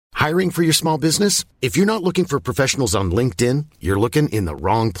Hiring for your small business? If you're not looking for professionals on LinkedIn, you're looking in the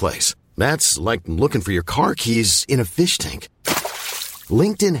wrong place. That's like looking for your car keys in a fish tank.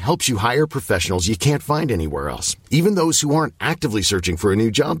 LinkedIn helps you hire professionals you can't find anywhere else, even those who aren't actively searching for a new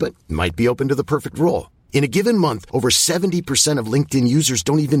job but might be open to the perfect role. In a given month, over 70% of LinkedIn users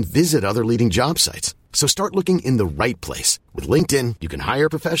don't even visit other leading job sites. So start looking in the right place. With LinkedIn, you can hire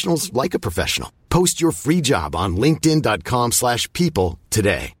professionals like a professional. Post your free job on linkedin.com/people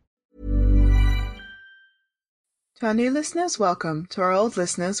today. To our new listeners, welcome. To our old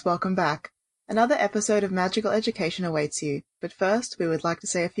listeners, welcome back. Another episode of Magical Education awaits you, but first we would like to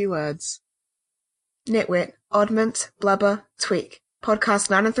say a few words. Nitwit, oddment, blubber, tweak.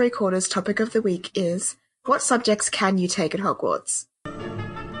 Podcast 9 3/4 topic of the week is, what subjects can you take at Hogwarts?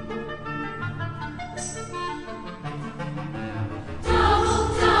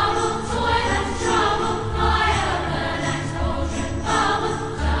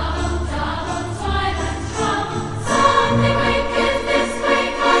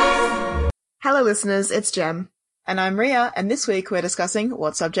 Hello listeners, it's Jem. And I'm Ria, and this week we're discussing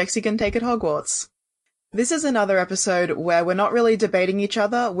what subjects you can take at Hogwarts. This is another episode where we're not really debating each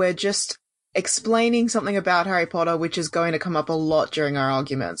other, we're just explaining something about Harry Potter which is going to come up a lot during our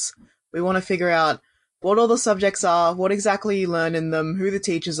arguments. We want to figure out what all the subjects are, what exactly you learn in them, who the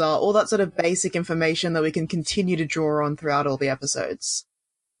teachers are, all that sort of basic information that we can continue to draw on throughout all the episodes.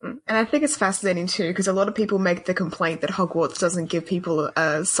 And I think it's fascinating too, because a lot of people make the complaint that Hogwarts doesn't give people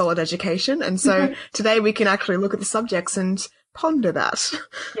a solid education, and so today we can actually look at the subjects and ponder that.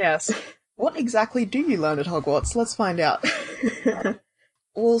 Yes. What exactly do you learn at Hogwarts? Let's find out.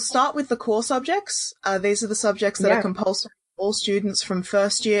 We'll start with the core subjects. These are the subjects that are compulsory for all students from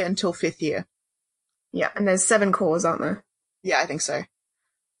first year until 5th year. Yeah, and there's 7 cores, aren't there? Yeah, I think so.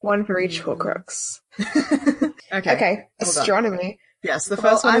 1 for each Horcrux. Okay. Astronomy. Yes, the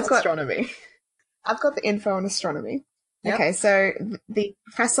first one is astronomy. I've got the info on astronomy. Yep. Okay, so the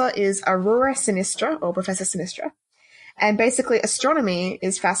professor is Aurora Sinistra, or Professor Sinistra. And basically, astronomy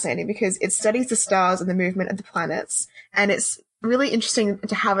is fascinating because it studies the stars and the movement of the planets. And it's really interesting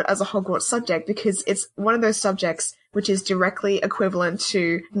to have it as a Hogwarts subject because it's one of those subjects which is directly equivalent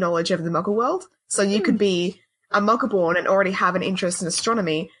to knowledge of the Muggle world. So you could be a Muggleborn and already have an interest in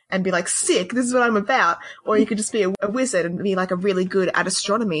astronomy and be like, sick, this is what I'm about. Or you could just be a wizard and be like a really good at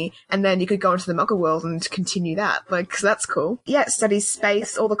astronomy, and then you could go into the Muggle world and continue that. Like, so that's cool. Yeah, it studies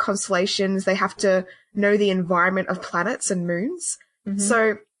space, all the constellations. They have to know the environment of planets and moons. Mm-hmm.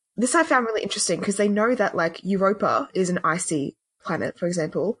 So this I found really interesting because they know that like Europa is an icy planet, for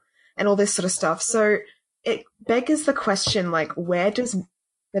example, and all this sort of stuff. So it beggars the question, like, where does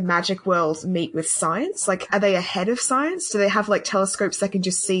the magic world meet with science? Like, are they ahead of science? Do they have like telescopes that can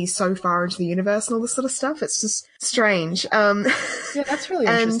just see so far into the universe and all this sort of stuff? It's just strange. Yeah, that's really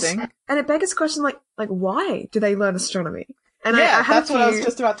interesting. And it beggars the question, like why do they learn astronomy? And yeah, that's what I was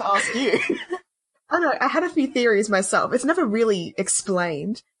just about to ask you. I don't know, I had a few theories myself. It's never really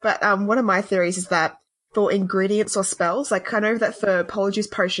explained, but one of my theories is that for ingredients or spells, like I know that for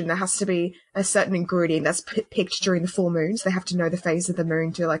Polyjuice Potion there has to be a certain ingredient that's picked during the full moons. They have to know the phase of the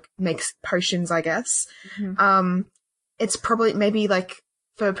moon to like make potions, I guess. Mm-hmm. It's probably maybe like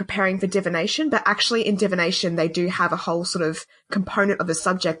for preparing for divination, but actually in divination they do have a whole sort of component of the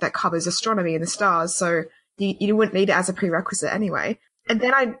subject that covers astronomy and the stars, so you wouldn't need it as a prerequisite anyway. And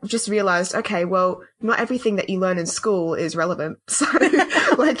then I just realized, okay, well, not everything that you learn in school is relevant. So,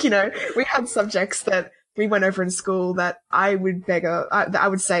 like, you know, we had subjects that we went over in school that I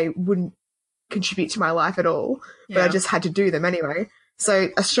would say wouldn't contribute to my life at all, but I just had to do them anyway. So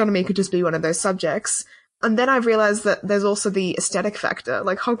astronomy could just be one of those subjects. And then I realized that there's also the aesthetic factor.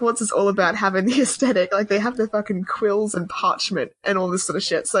 Like, Hogwarts is all about having the aesthetic. Like, they have the fucking quills and parchment and all this sort of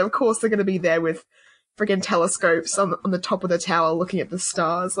shit. So, of course, they're going to be there with friggin' telescopes on the top of the tower looking at the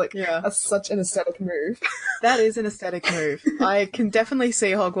stars. Like, that's such an aesthetic move. That is an aesthetic move. I can definitely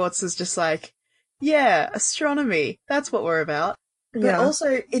see Hogwarts as just like, yeah, astronomy. That's what we're about. But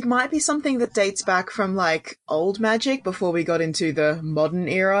also, it might be something that dates back from, like, old magic before we got into the modern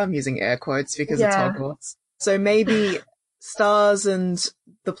era. I'm using air quotes because it's Hogwarts. So maybe stars and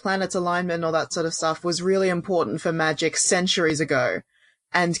the planet's alignment and all that sort of stuff was really important for magic centuries ago.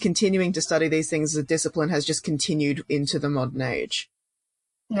 And continuing to study these things as a discipline has just continued into the modern age.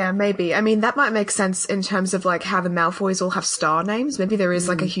 Yeah, maybe. I mean, that might make sense in terms of, like, how the Malfoys all have star names. Maybe there is,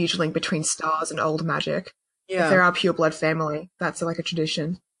 like, a huge link between stars and old magic. Yeah. If they're our pureblood family, that's, like, a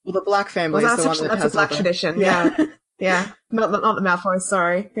tradition. Well, the Black family is the one that has... That's a Black tradition, yeah. Yeah. Not the Malfoys,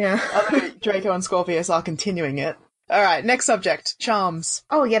 sorry. Yeah. Although Draco and Scorpius are continuing it. All right, next subject, charms.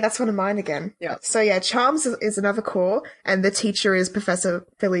 Oh, yeah, that's one of mine again. Yeah. So, yeah, charms is another core, and the teacher is Professor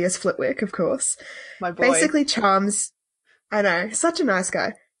Phileas Flitwick, of course. My boy. Basically, charms, I know, such a nice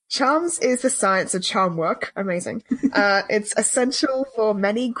guy. Charms is the science of charm work. Amazing. It's essential for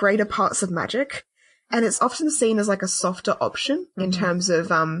many greater parts of magic, and it's often seen as like a softer option in terms of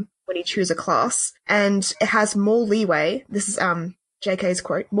when you choose a class, and it has more leeway. This is JK's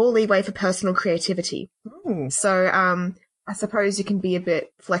quote, more leeway for personal creativity. Ooh. So, I suppose you can be a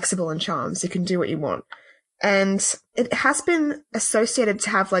bit flexible in charms. You can do what you want. And it has been associated to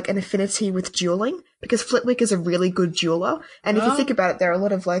have like an affinity with dueling because Flitwick is a really good dueler. And if you think about it, there are a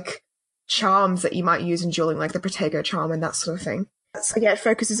lot of like charms that you might use in dueling, like the Protego charm and that sort of thing. So yeah, it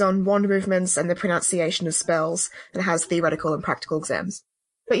focuses on wand movements and the pronunciation of spells, and it has theoretical and practical exams.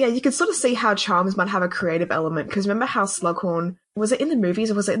 But yeah, you can sort of see how charms might have a creative element, because remember how Slughorn, was it in the movies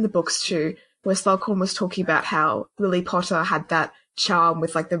or was it in the books too, where Slughorn was talking about how Lily Potter had that charm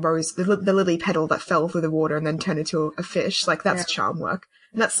with like the rose, the lily petal that fell through the water and then turned into a fish. Like that's charm work.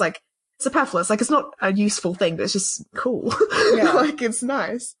 And that's like superfluous. Like it's not a useful thing, but it's just cool. Yeah. Like it's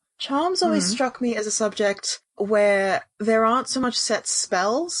nice. Charms always struck me as a subject where there aren't so much set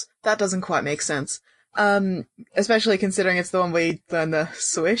spells. That doesn't quite make sense. Especially considering it's the one where you learn the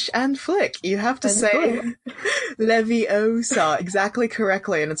swish and flick. You have to say Leviosa exactly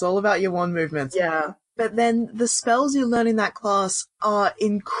correctly, and it's all about your wand movements. Yeah. But then the spells you learn in that class are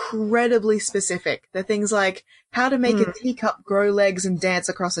incredibly specific. They're things like how to make a teacup grow legs and dance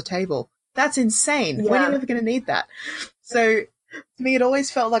across a table. That's insane. Yeah. When are you ever going to need that? So, to me, it always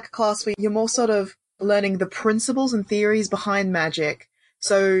felt like a class where you're more sort of learning the principles and theories behind magic.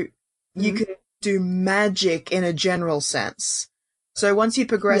 So, you can do magic in a general sense. So once you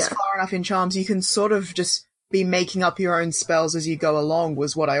progress far enough in charms, you can sort of just be making up your own spells as you go along,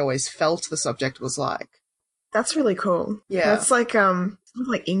 was what I always felt the subject was like. That's really cool. Yeah. That's like, sort of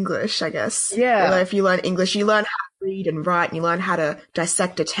like English, I guess. Yeah. Although if you learn English, you learn how to read and write, and you learn how to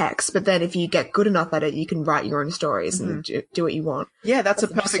dissect a text. But then if you get good enough at it, you can write your own stories and do what you want. Yeah, that's a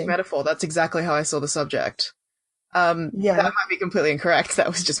perfect metaphor. That's exactly how I saw the subject. That might be completely incorrect. That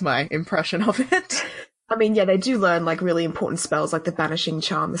was just my impression of it. I mean, yeah, they do learn like really important spells like the banishing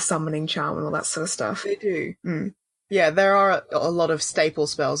charm, the summoning charm, and all that sort of stuff. They do. Yeah, there are a lot of staple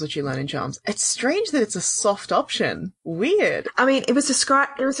spells which you learn in charms. It's strange that it's a soft option. Weird. I mean, it was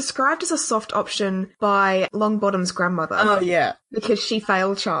described as a soft option by Longbottom's grandmother. Oh yeah, because she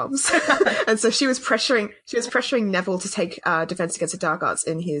failed charms, and so she was pressuring Neville to take Defense Against the Dark Arts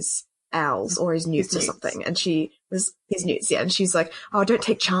in his owls or his newts or something, and she was his newts, and she's like, oh, don't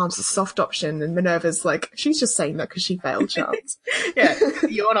take charms, it's a soft option, and Minerva's like, she's just saying that because she failed charms. Yeah,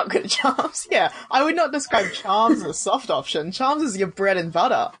 you're not good at charms. Yeah, I would not describe charms as a soft option. Charms is your bread and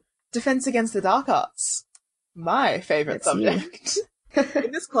butter. Defense Against the Dark Arts, my favourite subject.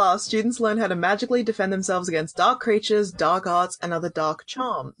 In this class, students learn how to magically defend themselves against dark creatures, dark arts, and other dark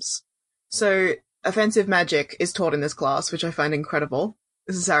charms. So, offensive magic is taught in this class, which I find incredible.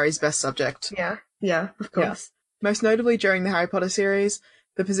 This is Harry's best subject. Yeah, of course. Yeah. Most notably during the Harry Potter series,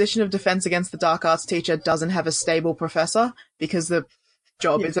 the position of Defense Against the Dark Arts teacher doesn't have a stable professor because the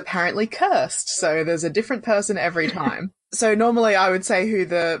job is apparently cursed, so there's a different person every time. So normally I would say who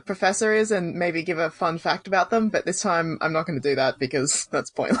the professor is and maybe give a fun fact about them, but this time I'm not going to do that because that's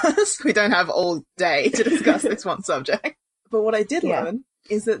pointless. We don't have all day to discuss this one subject. But what I did learn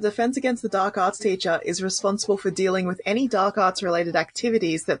is that Defense Against the Dark Arts teacher is responsible for dealing with any dark arts related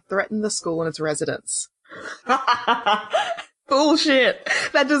activities that threaten the school and its residents. Bullshit.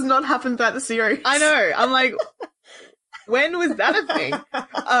 That does not happen throughout the series. I know. I'm like, when was that a thing?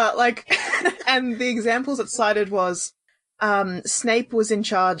 And the examples it cited was, Snape was in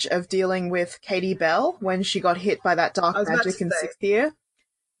charge of dealing with Katie Bell when she got hit by that dark magic in 6th year.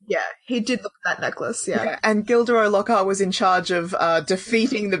 Yeah, he did look at that necklace, yeah. And Gilderoy Lockhart was in charge of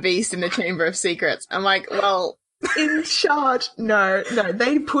defeating the beast in the Chamber of Secrets. I'm like, well... In charge? No,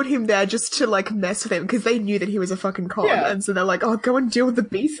 they put him there just to, like, mess with him, because they knew that he was a fucking con, and so they're like, oh, go and deal with the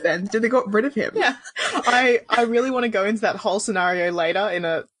beast then. They got rid of him. Yeah. I really want to go into that whole scenario later in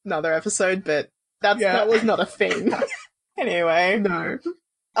another episode, but that was not a thing. Anyway. No.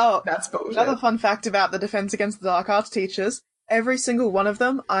 Oh, that's bullshit. Another fun fact about the Defense Against the Dark Arts teachers. Every single one of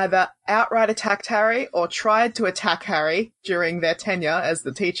them either outright attacked Harry or tried to attack Harry during their tenure as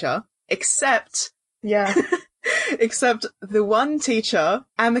the teacher, except the one teacher,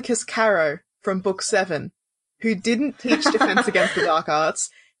 Amicus Carrow from Book 7, who didn't teach Defense Against the Dark Arts.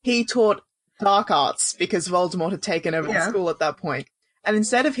 He taught dark arts because Voldemort had taken over the school at that point. And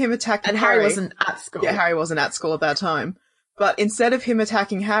instead of him attacking Harry wasn't at school. Yeah, Harry wasn't at school at that time. But instead of him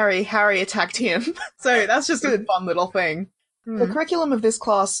attacking Harry, Harry attacked him. So that's just a fun little thing. The curriculum of this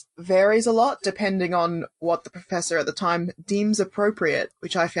class varies a lot depending on what the professor at the time deems appropriate,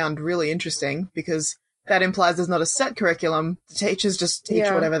 which I found really interesting because that implies there's not a set curriculum. The teachers just teach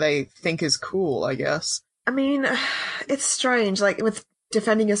whatever they think is cool, I guess. I mean, it's strange, like, with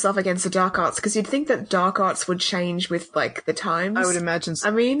defending yourself against the dark arts, because you'd think that dark arts would change with, like, the times. I would imagine so.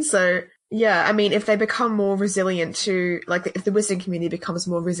 I mean, so, yeah, I mean, if they become more resilient to, like, if the wizarding community becomes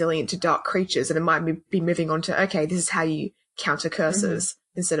more resilient to dark creatures, and it might be moving on to, okay, this is how you counter curses,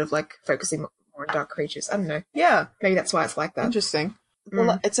 instead of, like, focusing more on dark creatures. I don't know. Yeah. Maybe that's why it's like that. Interesting.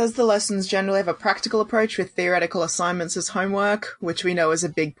 Well, it says the lessons generally have a practical approach with theoretical assignments as homework, which we know is a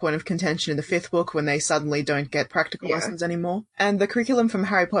big point of contention in the 5th book when they suddenly don't get practical lessons anymore. And the curriculum from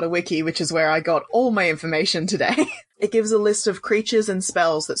Harry Potter Wiki, which is where I got all my information today, it gives a list of creatures and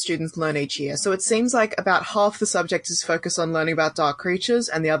spells that students learn each year. So it seems like about half the subject is focused on learning about dark creatures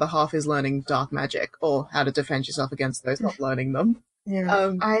and the other half is learning dark magic, or how to defend yourself against those not learning them.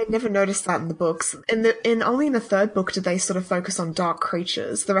 Yeah, I never noticed that in the books. Only in the 3rd book did they sort of focus on dark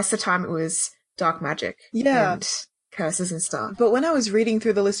creatures. The rest of the time it was dark magic and curses and stuff. But when I was reading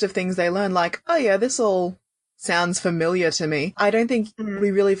through the list of things they learn, like, oh yeah, this all sounds familiar to me. I don't think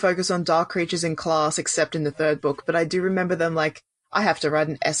we really focus on dark creatures in class except in the 3rd book, but I do remember them like, I have to write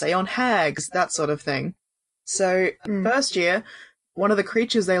an essay on hags, that sort of thing. So first year, one of the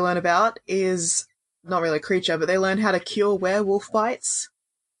creatures they learn about is not really a creature, but they learn how to cure werewolf bites,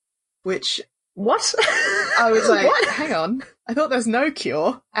 which... What? I was like, what? Hang on. I thought there's no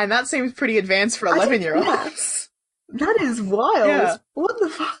cure, and that seems pretty advanced for 11-year-olds. That is wild. Yeah. What the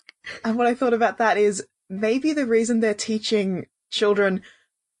fuck? And what I thought about that is maybe the reason they're teaching children...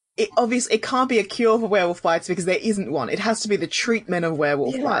 It can't be a cure for werewolf bites because there isn't one. It has to be the treatment of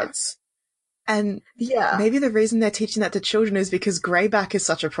werewolf bites. And maybe the reason they're teaching that to children is because greyback is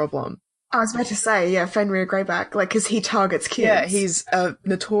such a problem. I was about to say, Fenrir Greyback, like, because he targets kids. Yeah, he's a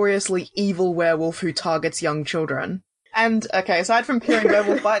notoriously evil werewolf who targets young children. And, okay, aside from curing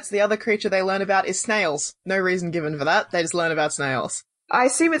werewolf bites, the other creature they learn about is snails. No reason given for that, they just learn about snails. I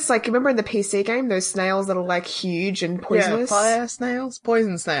assume it's like, remember in the PC game, those snails that are, like, huge and poisonous? Yeah, fire snails?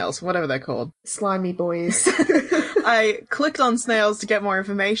 Poison snails, whatever they're called. Slimy boys. I clicked on snails to get more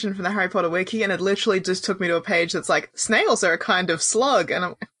information from the Harry Potter Wiki, and it literally just took me to a page that's like, snails are a kind of slug, and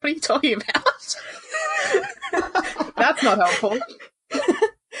I'm like, what are you talking about? That's not helpful.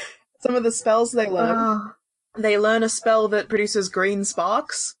 Some of the spells they learn. They learn a spell that produces green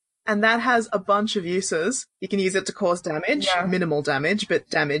sparks, and that has a bunch of uses. You can use it to cause damage, minimal damage,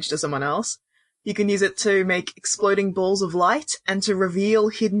 but damage to someone else. You can use it to make exploding balls of light, and to reveal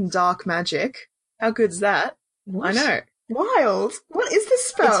hidden dark magic. How good's that? What? I know. Wild. What is this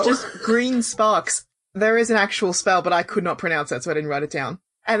spell? It's just green sparks. There is an actual spell, but I could not pronounce it, so I didn't write it down.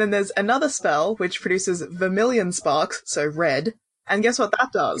 And then there's another spell which produces vermilion sparks, so red. And guess what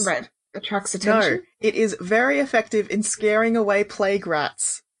that does? Red. Attracts attention? No. It is very effective in scaring away plague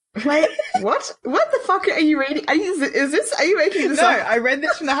rats. Wait, what? What the fuck are you reading? Are you making this up? No, I read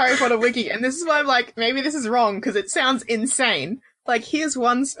this from the Harry Potter Wiki, and this is why I'm like, maybe this is wrong, because it sounds insane. Like, here's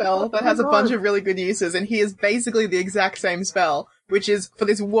one spell that has a bunch of really good uses, and here's basically the exact same spell, which is for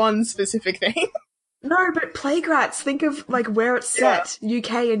this one specific thing. No, but plague rats, think of, like, where it's set.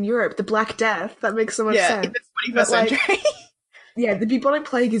 UK and Europe, the Black Death. That makes so much sense. In the 21st century. Yeah, the bubonic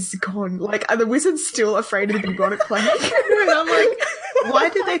plague is gone. Like, are the wizards still afraid of the bubonic plague? And I'm like, why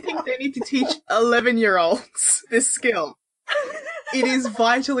did they think they need to teach 11-year-olds this skill? It is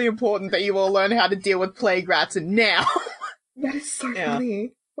vitally important that you all learn how to deal with plague rats now. That is so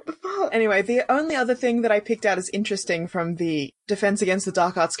funny. What the fuck? Anyway, the only other thing that I picked out as interesting from the Defense Against the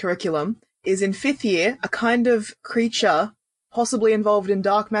Dark Arts curriculum is in 5th year, a kind of creature possibly involved in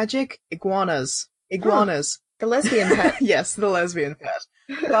dark magic, iguanas. Iguanas. The lesbian pet. Yes, the lesbian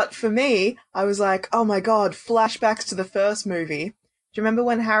pet. But for me, I was like, oh my god, flashbacks to the first movie. Do you remember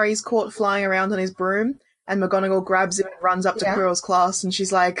when Harry's caught flying around on his broom? And McGonagall grabs him and runs up to Quirrell's class, and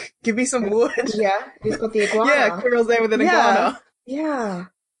she's like, give me some wood. Yeah, he's got the iguana. Yeah, Quirrell's there with an iguana. Yeah.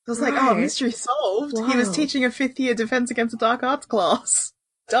 I was like, oh, mystery solved. Wow. He was teaching a 5th year Defense Against the Dark Arts class.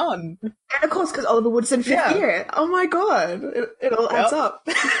 Done. And of course, because Oliver Wood's in 5th year. Oh my god. It all adds up.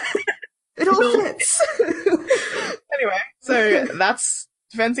 It all fits. Anyway, so that's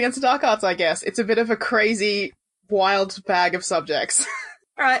Defense Against the Dark Arts, I guess. It's a bit of a crazy, wild bag of subjects.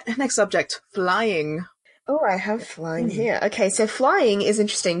 Alright, next subject. Flying. Oh, I have flying here. Okay, so flying is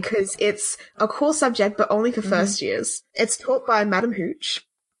interesting because it's a core subject, but only for first years. It's taught by Madam Hooch.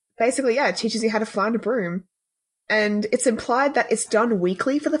 Basically, it teaches you how to fly on a broom. And it's implied that it's done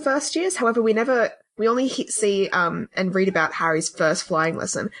weekly for the first years. However, we never We only see and read about Harry's first flying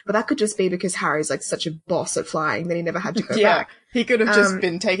lesson, but that could just be because Harry's like such a boss at flying that he never had to go back. He could have just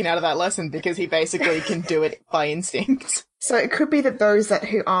been taken out of that lesson because he basically can do it by instinct. So it could be that those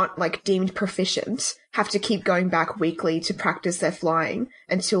who aren't like deemed proficient have to keep going back weekly to practice their flying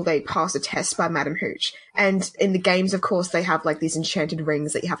until they pass a test by Madam Hooch. And in the games, of course, they have like these enchanted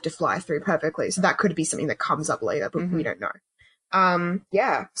rings that you have to fly through perfectly. So that could be something that comes up later, but we don't know.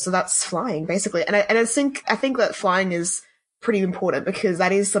 So that's flying basically. And I think that flying is pretty important because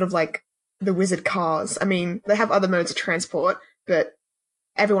that is sort of like the wizard cars. I mean, they have other modes of transport, but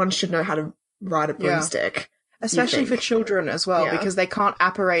everyone should know how to ride a broomstick. Especially for children as well, because they can't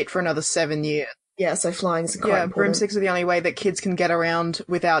apparate for another 7 years. Yeah, so flying is quite important. Broomsticks are the only way that kids can get around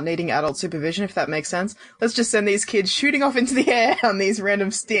without needing adult supervision, if that makes sense. Let's just send these kids shooting off into the air on these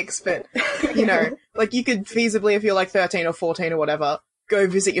random sticks, but, you know, like you could feasibly, if you're like 13 or 14 or whatever, go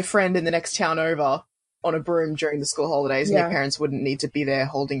visit your friend in the next town over on a broom during the school holidays and your parents wouldn't need to be there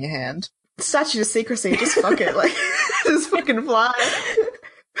holding your hand. Statute of secrecy, just fuck it, like, just fucking fly.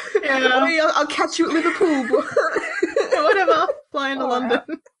 I'll catch you at Liverpool. Whatever, fly into London.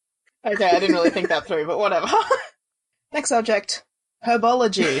 Okay, I didn't really think that through, but whatever. Next subject,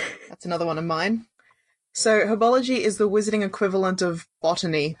 herbology. That's another one of mine. So herbology is the wizarding equivalent of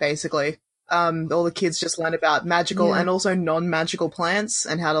botany, basically. All the kids just learn about magical and also non-magical plants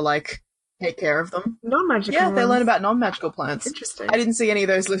and how to, like, take care of them. Non-magical Yeah, they learn about non-magical plants. Interesting. I didn't see any of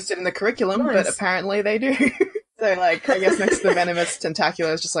those listed in the curriculum, but apparently they do. So, like, I guess next to the venomous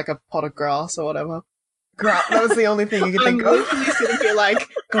tentacular is just like a pot of grass or whatever. That was the only thing you could think of. I'm literally sitting here like,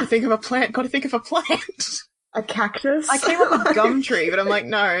 gotta think of a plant. A cactus? I came up with gum tree, but I'm like,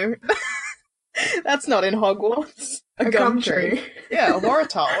 no. That's not in Hogwarts. A gum tree. Yeah, a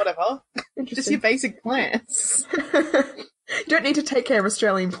waratah, whatever. Just your basic plants. You don't need to take care of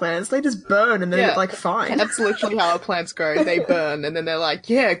Australian plants. They just burn and they're like fine. That's literally how our plants grow. They burn and then they're like,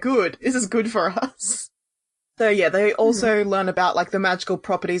 yeah, good. This is good for us. So yeah, they also learn about like the magical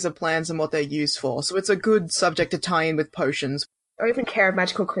properties of plants and what they're used for. So it's a good subject to tie in with potions. Or even care of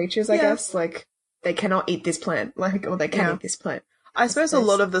magical creatures, I guess. Like, they cannot eat this plant. Like, or they can eat this plant. I suppose a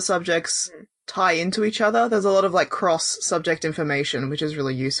lot of the subjects tie into each other. There's a lot of like cross-subject information, which is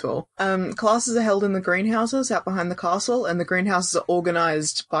really useful. Classes are held in the greenhouses out behind the castle, and the greenhouses are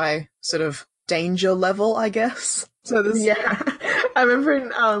organised by sort of danger level, I guess. So there's... Yeah. I remember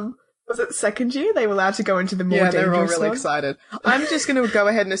in, was it second year? They were allowed to go into the more dangerous they were all really one? excited. I'm just going to go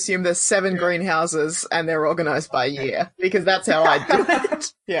ahead and assume there's 7 greenhouses and they're organised by year, because that's how I do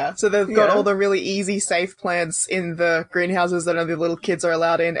it. Yeah. So they've got all the really easy, safe plants in the greenhouses that only the little kids are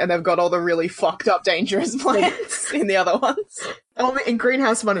allowed in, and they've got all the really fucked up, dangerous plants in the other ones. Only in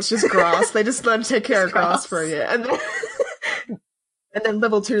greenhouse 1, it's just grass. They just learn to take care of grass for a year. And then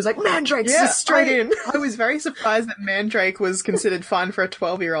level 2 is like, mandrakes, just straight in. I was very surprised that mandrake was considered fine for a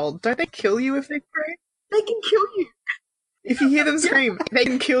 12-year-old. Don't they kill you if they scream? They can kill you. If you hear them scream, they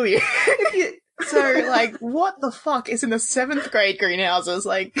can kill you. So, like, what the fuck is in the 7th grade greenhouses?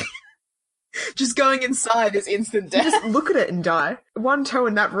 Like, just going inside is instant death. You just look at it and die. One toe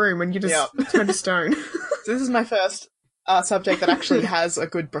in that room and you just turn to stone. So this is my first subject that actually has a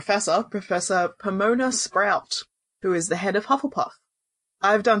good professor, Professor Pomona Sprout, who is the head of Hufflepuff.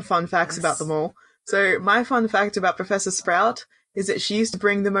 I've done fun facts about them all. So my fun fact about Professor Sprout is that she used to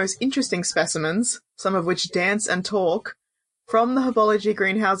bring the most interesting specimens, some of which dance and talk, from the herbology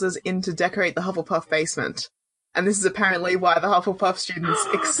greenhouses in to decorate the Hufflepuff basement. And this is apparently why the Hufflepuff students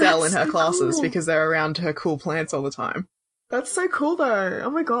excel in her classes, because they're around her cool plants all the time. That's so cool though. Oh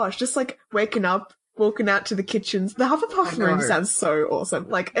my gosh, just like waking up, walking out to the kitchens. The Hufflepuff room sounds so awesome.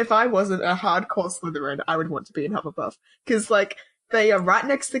 Like, if I wasn't a hardcore Slytherin, I would want to be in Hufflepuff. Because, like, they are right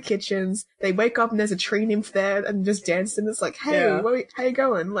next to the kitchens. They wake up and there's a tree nymph there and just dance, and it's like, hey, how you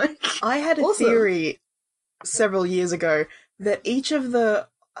going? Like, I had a theory several years ago that each of the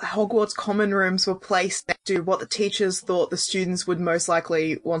Hogwarts common rooms were placed next to what the teachers thought the students would most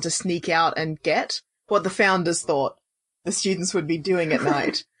likely want to sneak out and get, what the founders thought the students would be doing at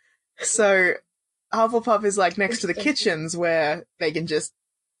night. So Hufflepuff is like next to the kitchens where they can just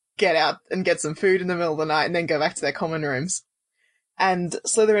get out and get some food in the middle of the night and then go back to their common rooms. And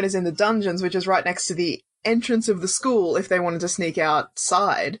Slytherin is in the dungeons, which is right next to the entrance of the school if they wanted to sneak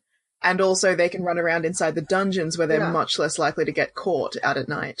outside. And also they can run around inside the dungeons where they're much less likely to get caught out at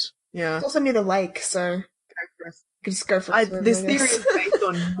night. Yeah. It's also near the lake, so you can just go for it. This theory is based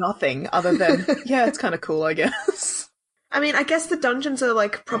on nothing other than, yeah, it's kind of cool, I guess. I mean, I guess the dungeons are,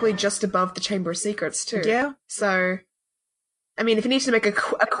 like, probably just above the Chamber of Secrets, too. Yeah. So, I mean, if you need to make a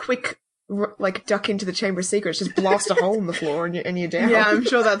quick like duck into the Chamber of Secrets, just blast a hole in the floor and you're down. Yeah, I'm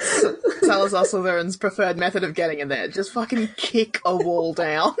sure that's Salazar Slytherin's preferred method of getting in there. Just fucking kick a wall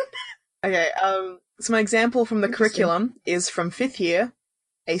down. Okay, so my example from the curriculum is from 5th year.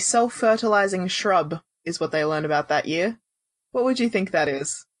 A self-fertilizing shrub is what they learn about that year. What would you think that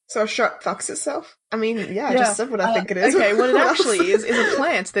is? So a shrub fucks itself? I mean, yeah, I just said what I think it is. Okay, what it actually is a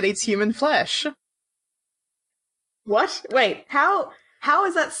plant that eats human flesh. What? Wait, how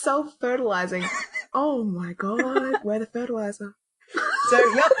is that self-fertilizing? Oh my god, we're the fertilizer.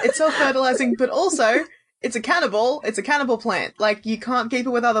 So, yep, it's self-fertilizing, but also, it's a cannibal plant. Like, you can't keep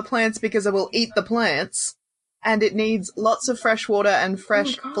it with other plants because it will eat the plants, and it needs lots of fresh water and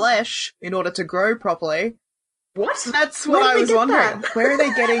fresh flesh in order to grow properly. What? That's what I was wondering. Where are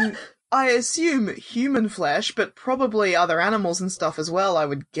they getting, I assume, human flesh, but probably other animals and stuff as well, I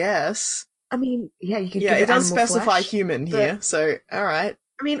would guess. I mean, yeah, you could Yeah, give it does animal specify flesh, human here, so, alright.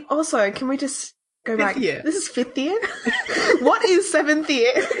 I mean, also, can we just go back? 5th year. This is 5th year? What is 7th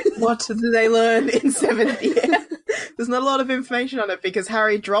year? What do they learn in 7th year? There's not a lot of information on it because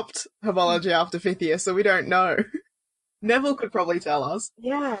Harry dropped herbology after 5th year, so we don't know. Neville could probably tell us.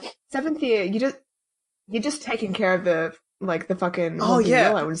 Yeah, 7th year, you're just taking care of the fucking Oh Whomping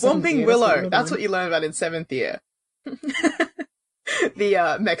yeah, Willow in 7th Whomping year. Willow. That's what you learn about in 7th year.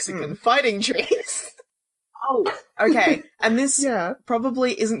 The Mexican fighting trees. Oh, Okay, and this yeah.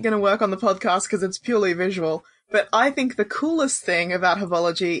 probably isn't going to work on the podcast because it's purely visual, but I think the coolest thing about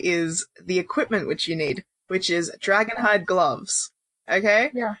herbology is the equipment which you need, which is dragonhide gloves.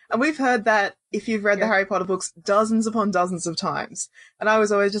 Okay? Yeah. And we've heard that, if you've read the Harry Potter books, dozens upon dozens of times. And I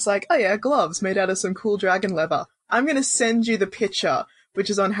was always just like, oh yeah, gloves made out of some cool dragon leather. I'm going to send you the picture, which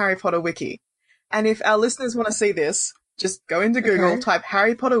is on Harry Potter Wiki. And if our listeners want to see this, just go into Google, type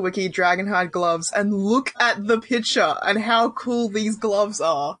Harry Potter Wiki dragonhide gloves, and look at the picture and how cool these gloves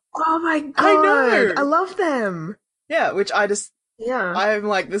are. Oh my god. I know! I love them. Yeah, which Yeah. I'm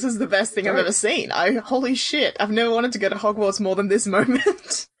like, this is the best thing I've ever seen. Holy shit, I've never wanted to go to Hogwarts more than this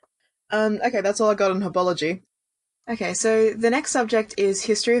moment. Okay, that's all I got on herbology. Okay, so the next subject is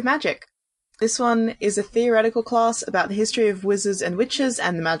History of Magic. This one is a theoretical class about the history of wizards and witches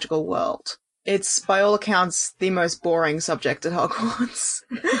and the magical world. It's, by all accounts, the most boring subject at Hogwarts.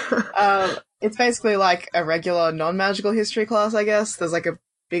 It's basically like a regular non-magical history class, I guess. There's like a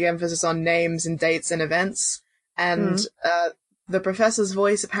big emphasis on names and dates and events. And the professor's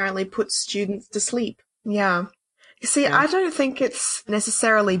voice apparently puts students to sleep. Yeah. You see, I don't think it's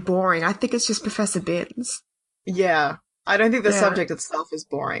necessarily boring. I think it's just Professor Binns. Yeah. I don't think the subject itself is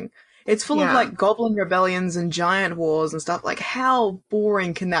boring. It's full of, like, goblin rebellions and giant wars and stuff. Like, how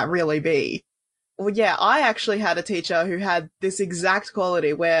boring can that really be? Well, yeah, I actually had a teacher who had this exact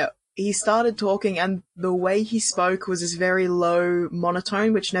quality where he started talking and the way he spoke was this very low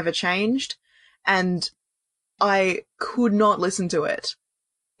monotone, which never changed. And I could not listen to it.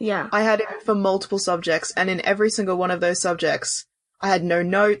 Yeah. I had it for multiple subjects, and in every single one of those subjects, I had no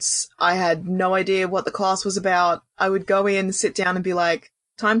notes, I had no idea what the class was about. I would go in, sit down and be like,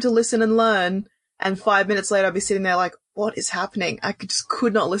 time to listen and learn, and 5 minutes later I'd be sitting there like, what is happening? I just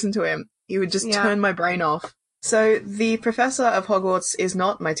could not listen to him. He would just turn my brain off. So the professor of Hogwarts is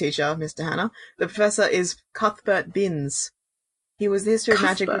not my teacher, Mr. Hannah. The professor is Cuthbert Binns. He was the History of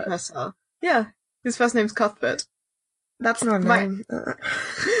Magic professor. Yeah, his first name's Cuthbert. That's not a name.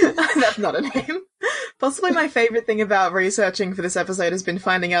 That's not a name. Possibly my favourite thing about researching for this episode has been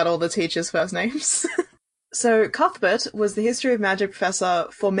finding out all the teachers' first names. So Cuthbert was the History of Magic professor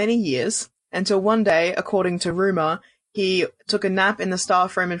for many years, until one day, according to rumour, he took a nap in the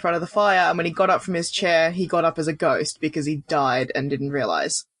staff room in front of the fire, and when he got up from his chair, he got up as a ghost because he died and didn't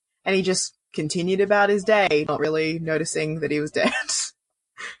realise. And he just continued about his day, not really noticing that he was dead.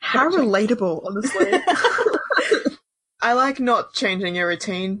 How relatable, honestly. I like not changing your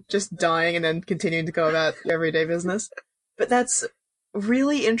routine, just dying and then continuing to go about your everyday business. But that's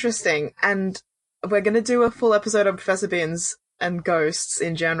really interesting, and we're going to do a full episode on Professor Binns and ghosts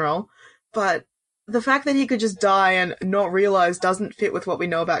in general, but the fact that he could just die and not realise doesn't fit with what we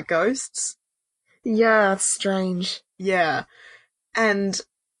know about ghosts. Yeah, it's strange. Yeah. And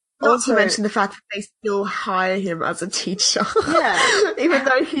Not also to mention the fact that they still hire him as a teacher. Yeah. Even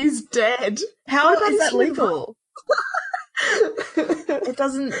though he's dead. How is that legal?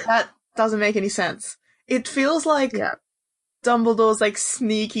 That doesn't make any sense. It feels like Dumbledore's like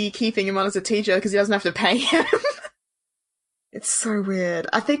sneaky keeping him on as a teacher because he doesn't have to pay him. It's so weird.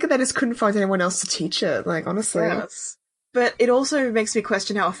 I think they just couldn't find anyone else to teach it, like, honestly. Yes. But it also makes me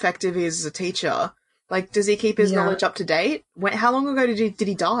question how effective he is as a teacher. Like, does he keep his knowledge up to date? How long ago did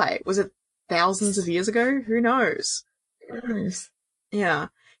he die? Was it thousands of years ago? Who knows? Who knows? Yeah.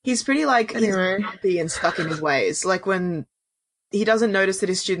 He's pretty, like, he's Anyway. grumpy and stuck in his ways. Like, when he doesn't notice that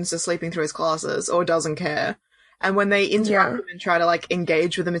his students are sleeping through his classes, or doesn't care. And when they interrupt him and try to, like,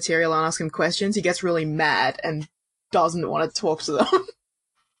 engage with the material and ask him questions, he gets really mad and doesn't want to talk to them.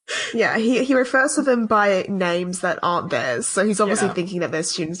 Yeah, he refers to them by names that aren't theirs, so he's obviously thinking that they're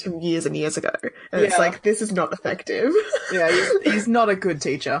students from years and years ago. And it's like, this is not effective. Yeah, he's not a good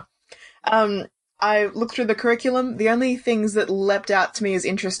teacher. I looked through the curriculum. The only things that leapt out to me as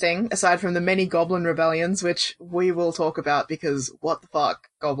interesting, aside from the many goblin rebellions, which we will talk about because what the fuck,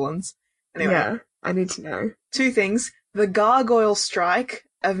 goblins. Anyway. Yeah, I need to know. 2 things. The Gargoyle Strike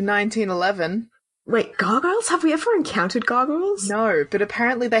of 1911. Wait, gargoyles? Have we ever encountered gargoyles? No, but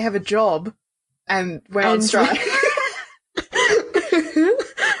apparently they have a job and went on strike.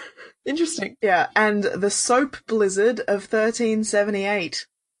 Interesting. Yeah, and the Soap Blizzard of 1378.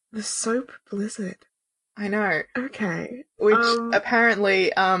 The soap blizzard. I know. Okay. Which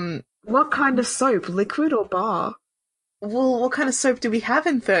apparently, what kind of soap? Liquid or bar? well, what kind of soap do we have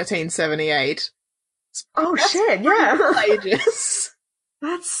in 1378? Oh shit, yeah. Ages.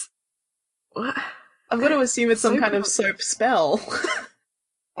 That's... What? I've got to assume it's some Soap kind of soap spell.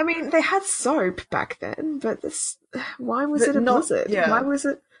 I mean, they had soap back then, but this... Why was it a blizzard? Yeah. Why was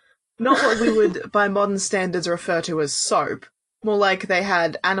it... Not what we would, by modern standards, refer to as soap. More like they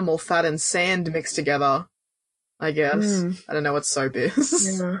had animal fat and sand mixed together, I guess. I don't know what soap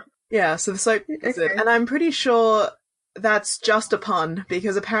is. Yeah. Yeah, so the soap is it. And I'm pretty sure that's just a pun,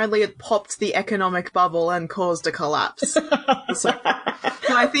 because apparently it popped the economic bubble and caused a collapse. So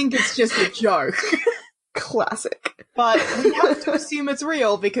I think it's just a joke. Classic. But we have to assume it's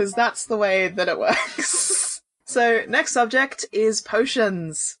real, because that's the way that it works. So, next subject is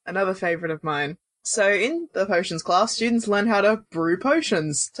potions, another favourite of mine. So, in the potions class, students learn how to brew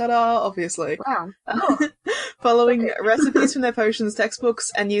potions. Ta-da, obviously. Wow. Following recipes from their potions textbooks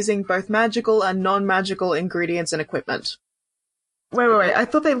and using both magical and non-magical ingredients and equipment. Wait. I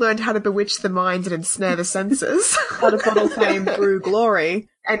thought they learned how to bewitch the mind and ensnare the senses. How to bottle fame, brew glory.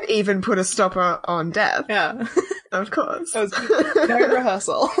 And even put a stopper on death. Yeah. Of course. That was no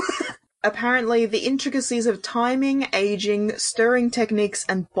rehearsal. Apparently, the intricacies of timing, aging, stirring techniques,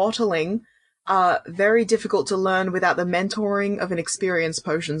 and bottling are very difficult to learn without the mentoring of an experienced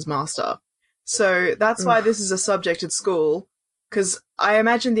potions master. So that's why this is a subject at school, because I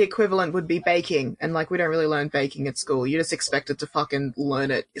imagine the equivalent would be baking, and like we don't really learn baking at school. You're just expected to fucking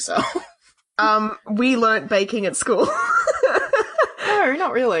learn it yourself. We learnt baking at school. No,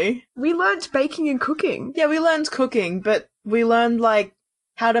 not really. We learnt baking and cooking. Yeah, we learned cooking, but we learned like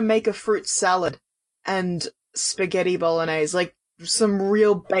how to make a fruit salad and spaghetti bolognese, like some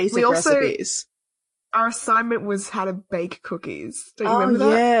real basic recipes. Our assignment was how to bake cookies. Don't you remember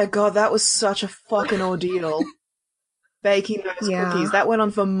that? Yeah, God, that was such a fucking ordeal. Baking those cookies. That went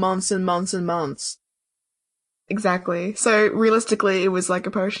on for months and months and months. Exactly. So realistically, it was like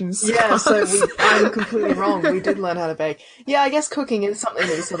a potions Yeah, class. so I'm completely wrong. We did learn how to bake. Yeah, I guess cooking is something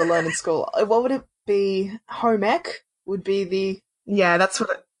that you sort of learn in school. What would it be? Home ec would be the... Yeah, that's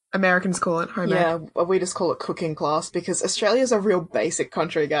what Americans call it, home ec. Yeah, we just call it cooking class because Australia's a real basic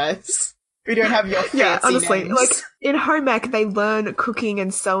country, guys. We don't have your fancy Yeah, honestly, names. like in home ec, they learn cooking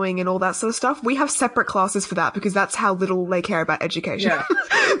and sewing and all that sort of stuff. We have separate classes for that because that's how little they care about education. Yeah.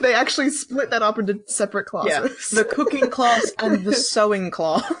 They actually split that up into separate classes. Yeah, the cooking class and the sewing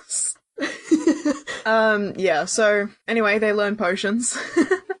class. Yeah, so anyway, they learn potions.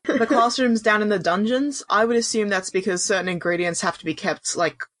 The classrooms down in the dungeons, I would assume that's because certain ingredients have to be kept,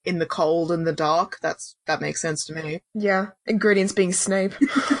 like, in the cold and the dark. That makes sense to me. Yeah, ingredients being Snape.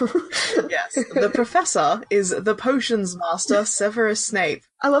 Yes. The professor is the potions master, Severus Snape.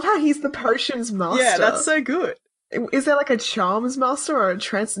 I love how he's the potions master. Yeah, that's so good. Is there like a charms master or a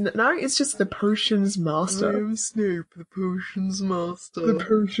trans? No, it's just the potions master. I'm Snape, the potions master. The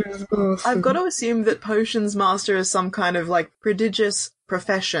potions master. I've got to assume that potions master is some kind of, like, prodigious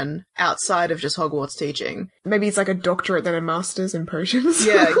profession outside of just Hogwarts teaching. Maybe it's like a doctorate then a master's in potions.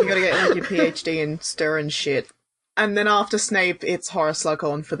 Yeah, you gotta get like your PhD in stirring shit. And then after Snape, it's Horace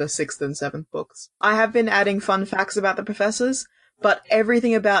Slughorn for the 6th and 7th books. I have been adding fun facts about the professors, but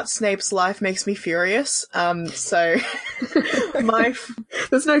everything about Snape's life makes me furious. So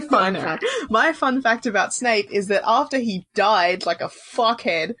There's no fun fact. My fun fact about Snape is that after he died like a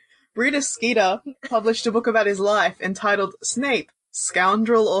fuckhead, Rita Skeeter published a book about his life entitled Snape,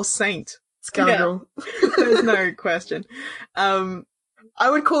 Scoundrel or Saint? Scoundrel. Yeah. There's no question. I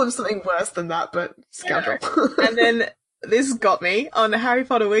would call him something worse than that, but scoundrel. And then this got me. On Harry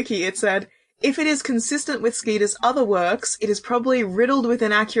Potter Wiki, it said, if it is consistent with Skeeter's other works, it is probably riddled with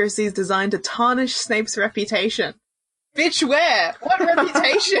inaccuracies designed to tarnish Snape's reputation. Bitch, where? What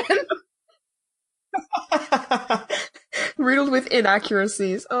reputation? Riddled with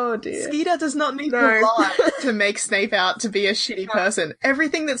inaccuracies. Oh dear. Skeeter does not need to lie to make Snape out to be a shitty person.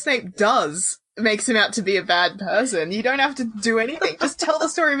 Everything that Snape does makes him out to be a bad person. You don't have to do anything. Just tell the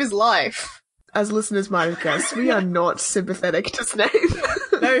story of his life. As listeners might have guessed, we are not sympathetic to Snape.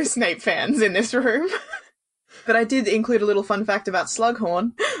 No Snape fans in this room. But I did include a little fun fact about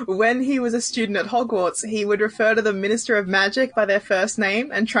Slughorn. When he was a student at Hogwarts, he would refer to the Minister of Magic by their first name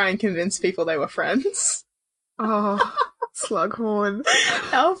and try and convince people they were friends. Oh, Slughorn.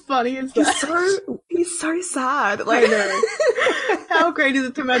 How funny is that? He's so sad. Like, I know. How great is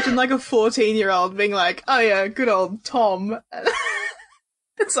it to imagine like a 14-year-old being like, oh yeah, good old Tom.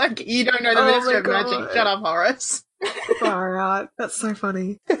 It's like, you don't know the Minister of Magic. Shut up, Horace. Far out. That's so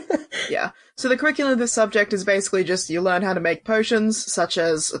funny. Yeah. So the curriculum of this subject is basically just you learn how to make potions, such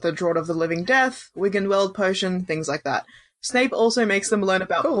as the Draught of the Living Death, Wiggenweld potion, things like that. Snape also makes them learn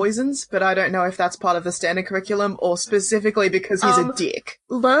about poisons, but I don't know if that's part of the standard curriculum or specifically because he's a dick.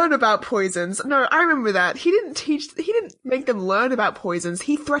 Learn about poisons. No, I remember that. He didn't make them learn about poisons.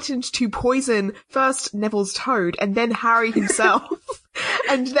 He threatened to poison first Neville's toad and then Harry himself.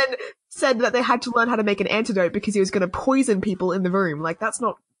 And then said that they had to learn how to make an antidote because he was going to poison people in the room. Like, that's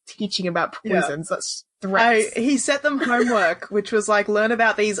not teaching about poisons. Yeah. That's threats. He set them homework, which was like, learn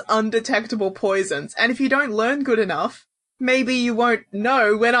about these undetectable poisons. And if you don't learn good enough, maybe you won't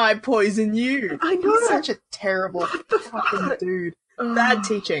know when I poison you. I know. He's such a terrible fucking dude. Bad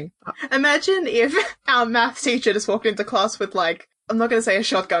teaching. Imagine if our math teacher just walked into class with like, I'm not going to say a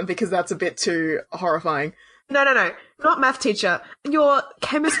shotgun because that's a bit too horrifying. No. Not math teacher. Your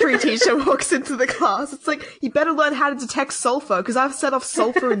chemistry teacher walks into the class. It's like, you better learn how to detect sulfur, because I've set off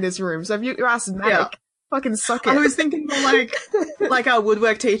sulfur in this room, so if you're asthmatic, fucking suck it. I was thinking more like our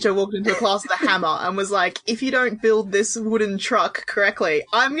woodwork teacher walked into a class with a hammer and was like, if you don't build this wooden truck correctly,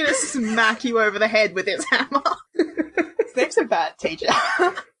 I'm gonna smack you over the head with this hammer. Snape's a bad teacher.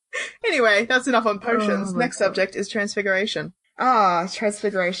 Anyway, that's enough on potions. Next subject is transfiguration.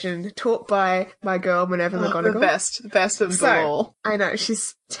 Transfiguration, taught by my girl, Minerva McGonagall. The best of them all. I know,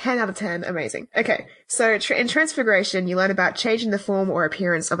 she's 10 out of 10, amazing. Okay, so in Transfiguration, you learn about changing the form or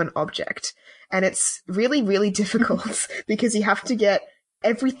appearance of an object. And it's really, really difficult because you have to get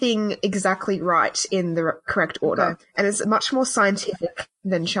everything exactly right in the correct order. Okay. And it's much more scientific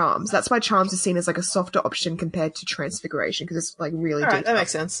than Charms. That's why Charms is seen as like a softer option compared to Transfiguration, because it's like really detailed. That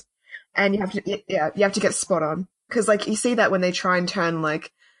makes sense. And you have to get spot on. Because, like, you see that when they try and turn,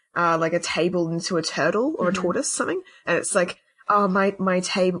 like a table into a turtle or a tortoise, something, and it's like, oh,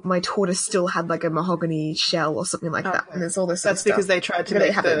 my tortoise still had, like, a mahogany shell or something like that, and there's all this That's because they tried to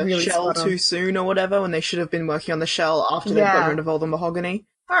make the really shell too soon or whatever, when they should have been working on the shell after they've got rid of all the mahogany.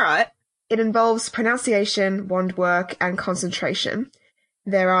 Alright. It involves pronunciation, wand work, and concentration.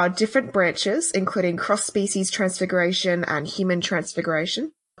 There are different branches, including cross-species transfiguration and human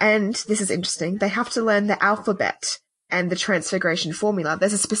transfiguration. And this is interesting, they have to learn the alphabet and the transfiguration formula.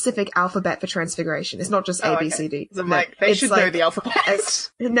 There's a specific alphabet for transfiguration. It's not just A, B, C, D. So they should know the alphabet. As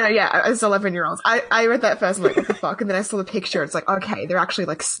 11-year-olds. I read that first, I'm like, what the fuck? And then I saw the picture. It's like, okay, they're actually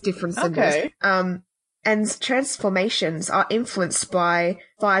like different symbols. Okay. And transformations are influenced by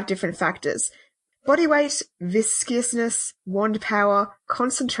 5 different factors: body weight, viscousness, wand power,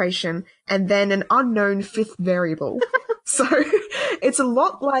 concentration, and then an unknown 5th variable. So it's a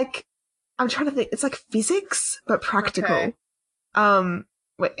lot like, I'm trying to think, it's like physics, but practical. Okay.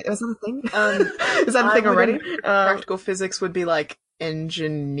 Wait, was that a thing? Is that a thing already? Practical physics would be like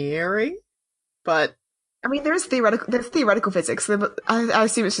engineering, but... I mean, there's theoretical physics, but I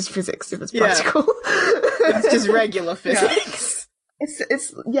assume it's just physics if it's practical. It's just regular physics.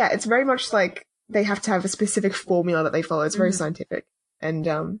 Yeah. It's very much like they have to have a specific formula that they follow. It's very scientific and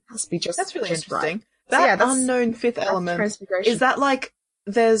has to be just That's really interesting. Right. That unknown 5th element, is that like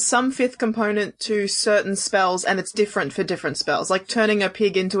there's some 5th component to certain spells and it's different for different spells? Like turning a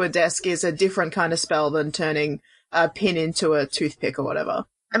pig into a desk is a different kind of spell than turning a pin into a toothpick or whatever.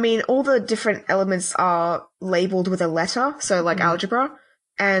 I mean, all the different elements are labelled with a letter, so like algebra,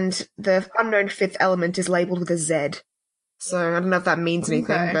 and the unknown 5th element is labelled with a Z. So I don't know if that means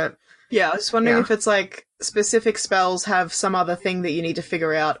anything, but... Yeah, I was wondering if it's like specific spells have some other thing that you need to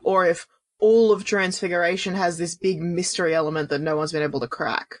figure out, or if all of Transfiguration has this big mystery element that no one's been able to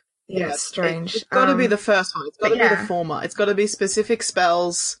crack. Yeah, it's strange. It's got to be the first one. It's got to be the former. It's got to be specific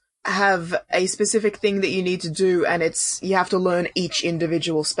spells have a specific thing that you need to do, and you have to learn each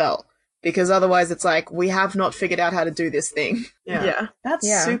individual spell. Because otherwise it's like, we have not figured out how to do this thing. Yeah. That's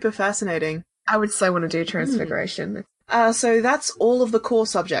super fascinating. I would so want to do Transfiguration. So that's all of the core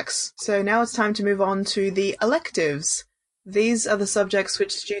subjects. So now it's time to move on to the electives. These are the subjects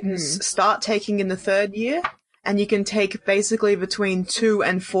which students start taking in the third year, and you can take basically between 2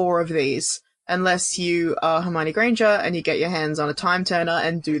 and 4 of these, unless you are Hermione Granger and you get your hands on a time turner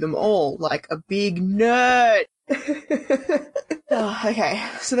and do them all, like a big nerd. Okay,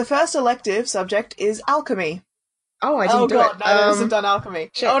 so the first elective subject is alchemy. Oh, I didn't do it. Oh god, none of us have done alchemy.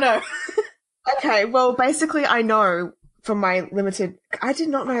 Shit. Oh no. Okay, well, basically I know from my limited... I did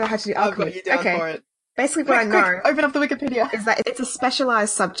not know I had to do alchemy. I've got you down for it. Basically what I know... Open up the Wikipedia. ...is that it's a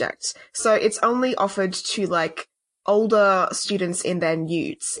specialised subject. So it's only offered to, like, older students in their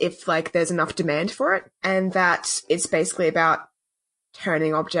utes if, like, there's enough demand for it. And that it's basically about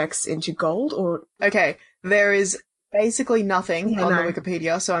turning objects into gold or... Okay, there is basically nothing on the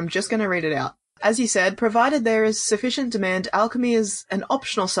Wikipedia, so I'm just going to read it out. As you said, provided there is sufficient demand, alchemy is an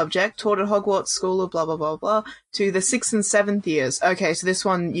optional subject taught at Hogwarts School of blah blah blah blah to the 6th and 7th years. Okay, so this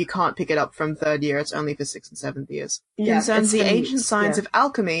one you can't pick it up from 3rd year, it's only for 6th and 7th years. Yeah, concerns the ancient science of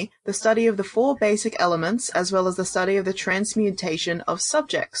alchemy, the study of the 4 basic elements, as well as the study of the transmutation of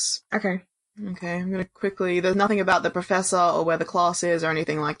subjects. Okay, I'm gonna quickly... There's nothing about the professor or where the class is or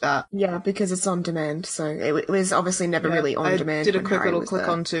anything like that. Yeah, because it's on demand, so it was obviously never really on demand. I did a quick little click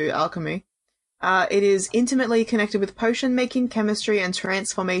onto alchemy. It is intimately connected with potion making, chemistry, and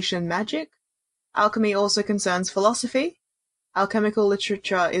transformation magic. Alchemy also concerns philosophy. Alchemical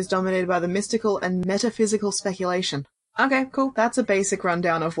literature is dominated by the mystical and metaphysical speculation. Okay, cool. That's a basic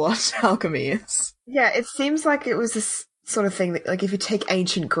rundown of what alchemy is. Yeah, it seems like it was this sort of thing that, like, if you take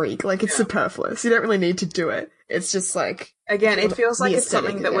ancient Greek, like, it's superfluous. You don't really need to do it. It's just like... Again, it feels like it's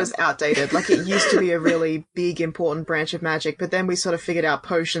something that was outdated. Like, it used to be a really big, important branch of magic, but then we sort of figured out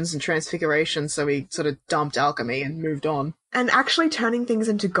potions and transfiguration, so we sort of dumped alchemy and moved on. And actually turning things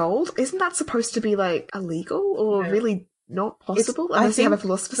into gold, isn't that supposed to be, like, illegal or really not possible? Unless you have a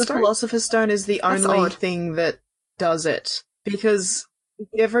Philosopher's Stone? The Philosopher's Stone is the only thing that does it. Because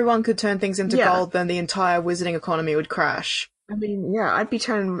if everyone could turn things into gold, then the entire wizarding economy would crash. I mean, yeah, I'd be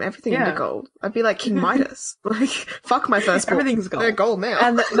turning everything into gold. I'd be like King Midas. Like, fuck my first book. Everything's gold. They're gold now.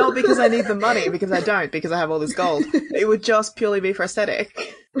 And not because I need the money, because I don't, because I have all this gold. It would just purely be for aesthetic.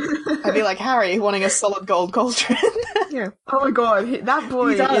 I'd be like Harry, wanting a solid gold cauldron. Yeah. Oh my god, that boy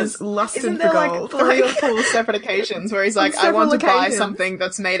is lusting Isn't there for gold. Like 3 or 4 separate occasions where he's like, I want to buy something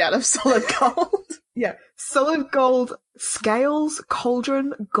that's made out of solid gold? Yeah. Solid gold scales,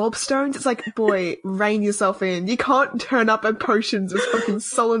 cauldron, gobstones. It's like, boy, rein yourself in. You can't turn up at potions with fucking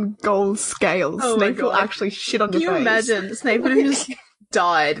solid gold scales. Oh Snape will actually shit on your face. Can you imagine? Snape would have just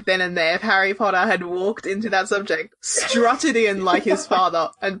died then and there if Harry Potter had walked into that subject, strutted in like his father,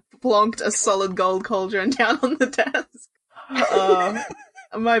 and plonked a solid gold cauldron down on the desk.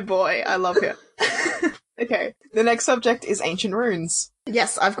 My boy, I love him. Okay, the next subject is ancient runes.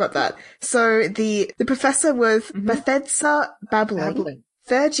 Yes, I've got that. So the professor was Bethesda Babbling.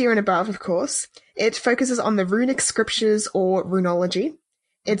 3rd year and above, of course. It focuses on the runic scriptures or runology.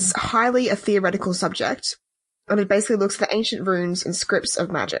 It's highly a theoretical subject, and it basically looks at the ancient runes and scripts of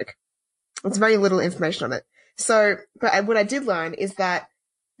magic. There's very little information on it. So, but what I did learn is that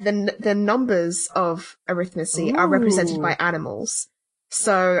the numbers of arithmancy are represented by animals.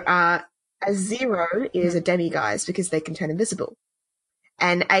 So, a 0 is a demiguise because they can turn invisible.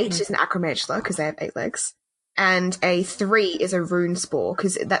 And 8 is an acromantula because they have 8 legs. And a 3 is a rune spore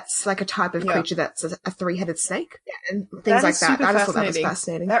because that's like a type of creature that's a 3-headed snake. Yeah, and things like that. I just thought that was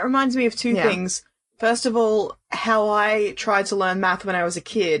fascinating. That reminds me of 2 things. First of all, how I tried to learn math when I was a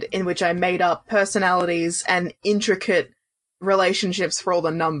kid, in which I made up personalities and intricate relationships for all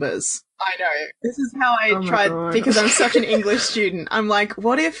the numbers. I know. This is how I tried, because I'm such an English student. I'm like,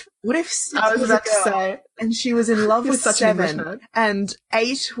 what if I was about to say, and she was in love with 7, and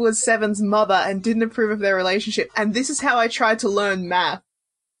 8 was 7's mother and didn't approve of their relationship, and this is how I tried to learn math.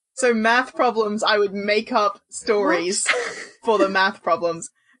 So math problems, I would make up stories for the math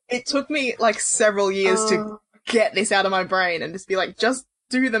problems. It took me like several years to get this out of my brain and just be like, just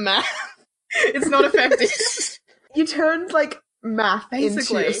do the math. It's not effective. You turned like math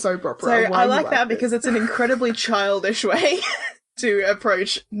into a soap opera. So I like that because it's an incredibly childish way to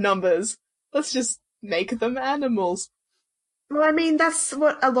approach numbers. Let's just make them animals. Well, I mean, that's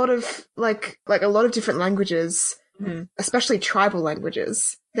what a lot of like a lot of different languages, especially tribal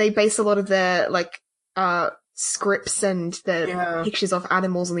languages, they base a lot of their like scripts and their pictures of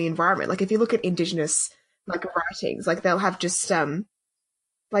animals and the environment. Like if you look at indigenous like writings, like they'll have just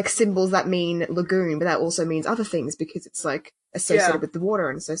like symbols that mean lagoon, but that also means other things because it's like associated with the water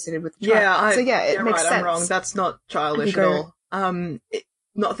and associated with the tribe. It makes sense. I'm wrong. That's not childish at all.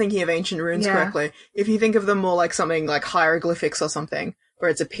 not thinking of ancient runes correctly. If you think of them more like something like hieroglyphics or something, where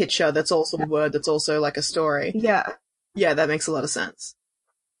it's a picture that's also a word that's also like a story. Yeah. Yeah, that makes a lot of sense.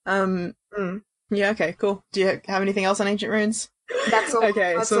 Yeah, okay, cool. Do you have anything else on ancient runes? That's all.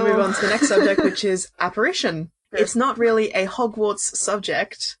 Okay, so we'll move on to the next subject, which is apparition. It's not really a Hogwarts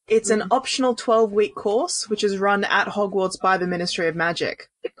subject. It's an optional 12-week course, which is run at Hogwarts by the Ministry of Magic.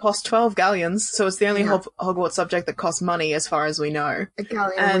 It costs 12 galleons, so it's the only Hogwarts subject that costs money, as far as we know. A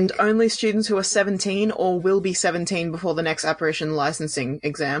galleon and week. only students who are 17 or will be 17 before the next apparition licensing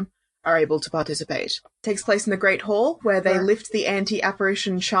exam are able to participate. It takes place in the Great Hall, where they lift the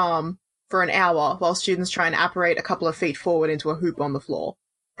anti-apparition charm for an hour while students try and apparate a couple of feet forward into a hoop on the floor.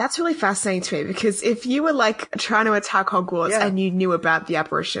 That's really fascinating to me, because if you were like trying to attack Hogwarts and you knew about the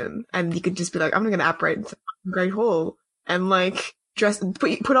apparition, and you could just be like, I'm going to apparate into the Great Hall and like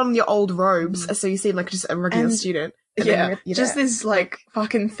put on your old robes so you seem like just a regular student. Just this like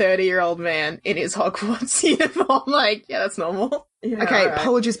fucking 30-year-old man in his Hogwarts uniform. Like, yeah, that's normal. Yeah, okay, right.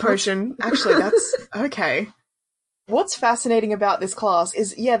 Polyjuice Potion. Actually, that's okay. What's fascinating about this class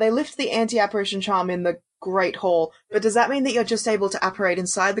is, they lift the anti-apparition charm in the Great Hall, but does that mean that you're just able to apparate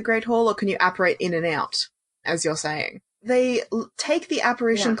inside the Great Hall, or can you apparate in and out, as you're saying? They take the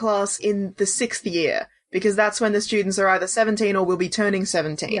apparition class in the 6th year, because that's when the students are either 17 or will be turning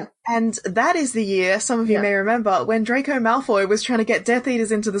 17. Yeah. And that is the year, some of you may remember, when Draco Malfoy was trying to get Death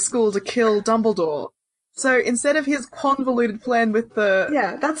Eaters into the school to kill Dumbledore. So instead of his convoluted plan with the...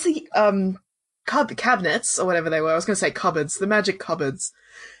 Yeah, that's the... cabinets, or whatever they were, I was going to say cupboards, the magic cupboards.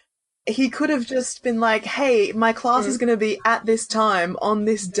 He could have just been like, hey, my class is going to be at this time, on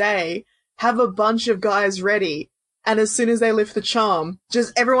this day, have a bunch of guys ready, and as soon as they lift the charm,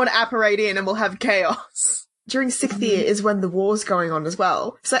 just everyone apparate in and we'll have chaos. During 6th year is when the war's going on as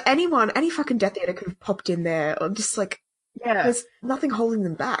well. So any fucking Death Eater could have popped in there, or just like, there's nothing holding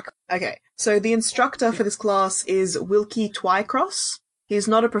them back. Okay, so the instructor for this class is Wilkie Twycross. He's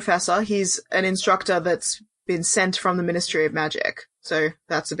not a professor, he's an instructor that's been sent from the Ministry of Magic. So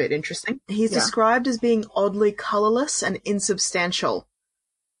that's a bit interesting. He's described as being oddly colourless and insubstantial.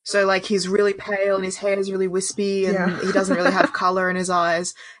 So, like, he's really pale and his hair is really wispy and he doesn't really have colour in his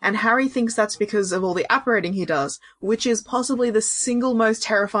eyes. And Harry thinks that's because of all the apparating he does, which is possibly the single most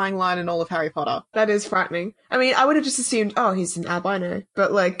terrifying line in all of Harry Potter. That is frightening. I mean, I would have just assumed, he's an albino.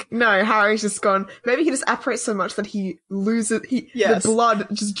 But, like, no, Harry's just gone, maybe he just apparates so much that he loses, the blood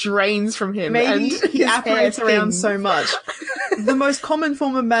just drains from him. Maybe he apparates around so much. The most common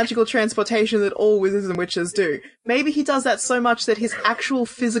form of magical transportation that all wizards and witches do. Maybe he does that so much that his actual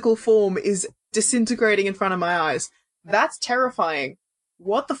physical form is disintegrating in front of my eyes. That's terrifying.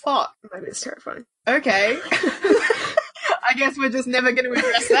 What the fuck? That is terrifying. Okay. I guess we're just never going to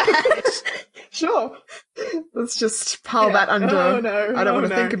address that. Sure. Let's just pile that under. I don't want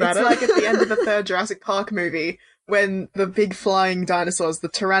to think about it. It's like at the end of the 3rd Jurassic Park movie, when the big flying dinosaurs, the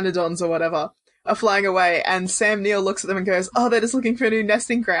pteranodons or whatever, are flying away, and Sam Neill looks at them and goes, they're just looking for a new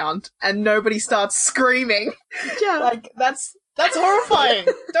nesting ground, and nobody starts screaming. Yeah. Like, that's horrifying.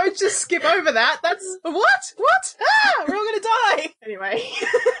 Don't just skip over that. That's, what? We're all gonna die! Anyway.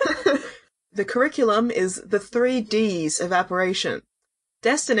 The curriculum is the 3 Ds of apparition.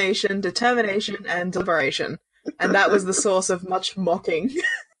 Destination, determination, and deliberation. And that was the source of much mocking.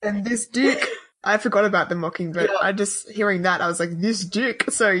 And this Duke... I forgot about the mocking, but I just, hearing that, I was like, this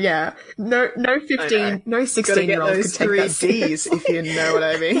Duke. So yeah, no 15, no 16-year-old could take that. 3 Ds, if you know what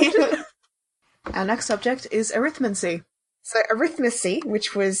I mean. Our next subject is arithmancy. So arithmancy,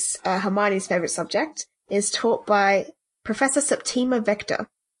 which was Hermione's favourite subject, is taught by Professor Septima Vector.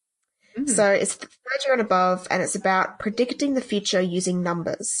 So it's the 3rd year and above, and it's about predicting the future using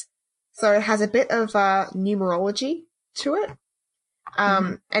numbers. So it has a bit of numerology to it.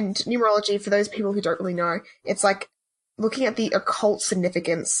 And numerology, for those people who don't really know, it's like looking at the occult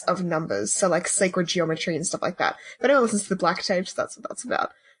significance of numbers, so like sacred geometry and stuff like that. If anyone listens to the Black Tapes, that's what that's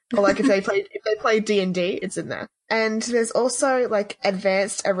about. Or like if they play D&D, it's in there. And there's also like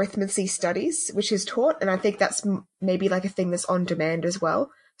advanced arithmancy studies, which is taught, and I think that's maybe like a thing that's on demand as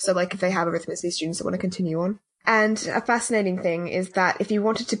well. So like if they have arithmancy students that want to continue on. And a fascinating thing is that if you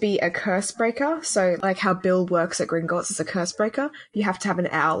wanted to be a curse breaker, so like how Bill works at Gringotts as a curse breaker, you have to have an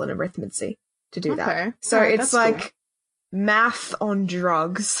owl in arithmancy to do that. So it's like math on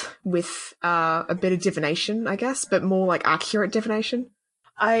drugs with a bit of divination, I guess, but more like accurate divination.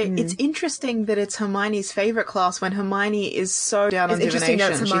 It's interesting that it's Hermione's favourite class when Hermione is so down on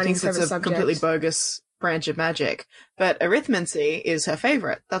divination. She thinks it's a completely bogus branch of magic. But arithmancy is her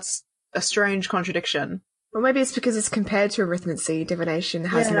favourite. That's a strange contradiction. Well, maybe it's because it's compared to arithmancy. Divination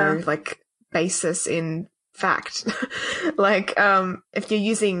has no, like, basis in fact. Like, if you're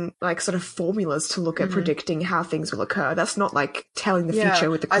using like sort of formulas to look at predicting how things will occur, that's not like telling the future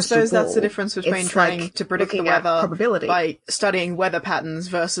with the crystal I suppose ball. that's the difference between It's trying like to predict the looking at weather probability. by studying weather patterns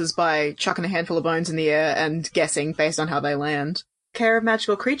versus by chucking a handful of bones in the air and guessing based on how they land. Care of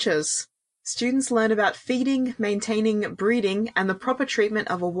magical creatures. Students learn about feeding, maintaining, breeding, and the proper treatment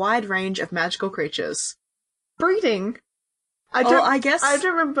of a wide range of magical creatures. Breeding. I don't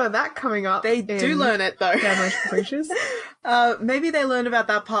remember that coming up. They do learn it, though. Magical creatures. Maybe they learn about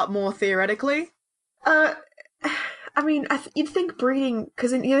that part more theoretically. I mean, you'd think breeding,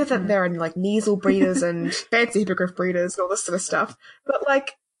 because you know that there are like nasal breeders and fancy hippogriff breeders and all this sort of stuff. But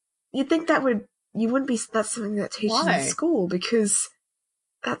like, you'd think that's something that teaches in school, because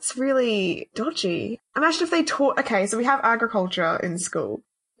that's really dodgy. Imagine if they taught. Okay, so we have agriculture in school.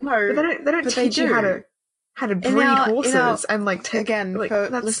 No, but they don't teach you how to breed horses and like take. Again, for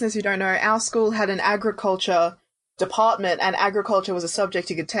listeners who don't know, our school had an agriculture department, and agriculture was a subject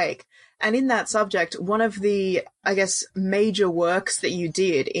you could take. And in that subject, one of the, I guess, major works that you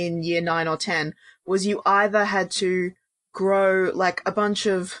did in year 9 or 10 was you either had to grow like a bunch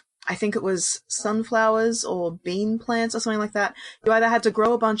of, I think it was sunflowers or bean plants or something like that. You either had to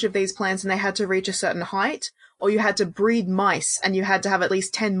grow a bunch of these plants and they had to reach a certain height, or you had to breed mice and you had to have at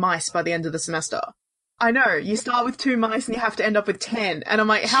least 10 mice by the end of the semester. I know, you start with 2 mice and you have to end up with 10. And I'm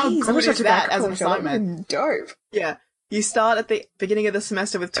like, how good is that as an assignment? Dope. Yeah. You start at the beginning of the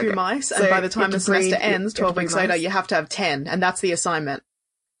semester with 2 mice, and by the time the semester ends, 12 weeks later, you have to have 10, and that's the assignment.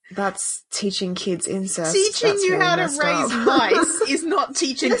 That's teaching kids incest. Teaching you how to raise mice is not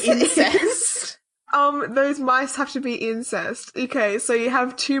teaching incest. Those mice have to be incest. Okay, so you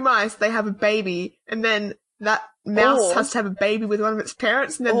have 2 mice, they have a baby, and then that mouse has to have a baby with one of its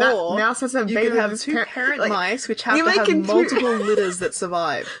parents, and then that mouse has to have a baby with its parents. You can have 2 parent mice, which have to have multiple litters that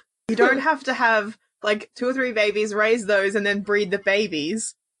survive. You don't have to have, like, 2 or 3 babies, raise those, and then breed the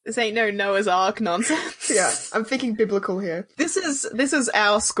babies. This ain't no Noah's Ark nonsense. Yeah, I'm thinking biblical here. This is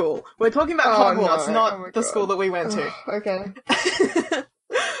our school. We're talking about Hogwarts, not the school that we went to. Okay.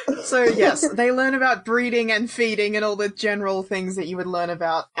 So, yes, they learn about breeding and feeding and all the general things that you would learn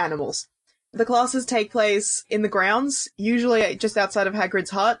about animals. The classes take place in the grounds, usually just outside of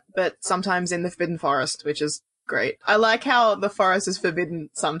Hagrid's hut, but sometimes in the Forbidden Forest, which is great. I like how the forest is forbidden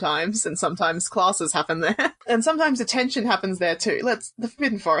sometimes, and sometimes classes happen there. And sometimes detention happens there too. The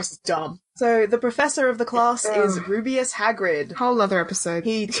Forbidden Forest is dumb. So the professor of the class is Rubeus Hagrid. Whole other episode.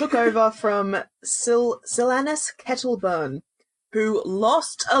 He took over from Silanus Kettleburn, who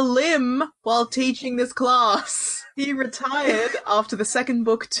lost a limb while teaching this class. He retired after the second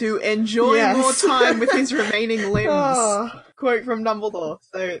book to enjoy more time with his remaining limbs. Quote from Dumbledore.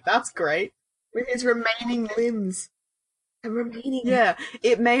 So that's great. With his remaining limbs. Yeah,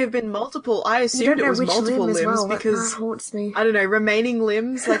 it may have been multiple. I assumed it was multiple limbs because, that haunts me. I don't know, remaining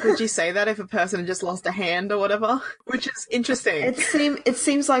limbs? Like, would you say that if a person had just lost a hand or whatever? Which is interesting. It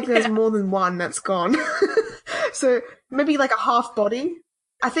seems like there's more than one that's gone. So, maybe like a half body?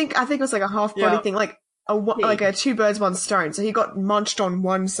 I think it was like a half body thing, like a 2 birds, 1 stone. So he got munched on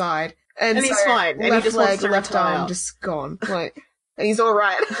one side. And he's fine. And he just wants to left arm just gone. Like, and he's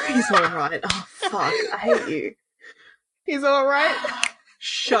alright. He's alright. Oh, fuck. I hate you. He's alright.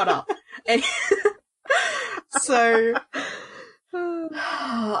 Shut up. So,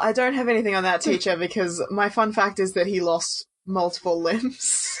 I don't have anything on that teacher because my fun fact is that he lost multiple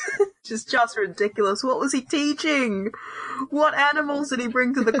limbs. Which is just ridiculous. What was he teaching? What animals did he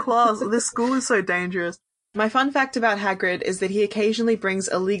bring to the class? This school is so dangerous. My fun fact about Hagrid is that he occasionally brings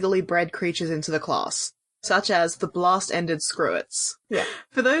illegally bred creatures into the class, such as the blast-ended Screwits. Yeah.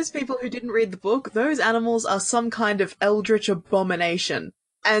 For those people who didn't read the book, those animals are some kind of eldritch abomination.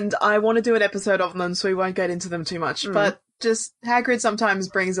 And I want to do an episode of them, so we won't get into them too much. But just, Hagrid sometimes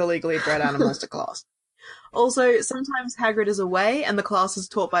brings illegally bred animals to class. Also, sometimes Hagrid is away, and the class is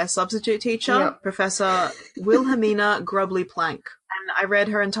taught by a substitute teacher, Professor Wilhelmina Grubbly-Plank. And I read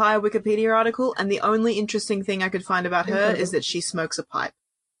her entire Wikipedia article, and the only interesting thing I could find about her is that she smokes a pipe.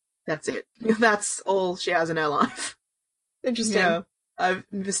 That's it. That's all she has in her life. Interesting. Yeah.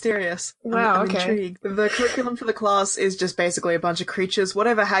 Mysterious. Wow, I'm intrigued. The curriculum for the class is just basically a bunch of creatures,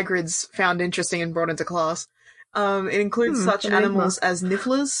 whatever Hagrid's found interesting and brought into class. It includes such animals as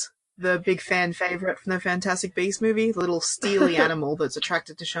Nifflers, the big fan favourite from the Fantastic Beasts movie, the little steely animal that's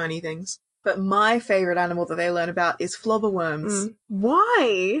attracted to shiny things. But my favourite animal that they learn about is flobberworms.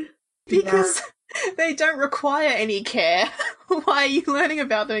 Why? Because they don't require any care. Why are you learning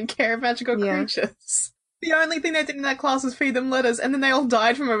about them in Care of Magical Creatures? The only thing they did in that class was feed them letters, and then they all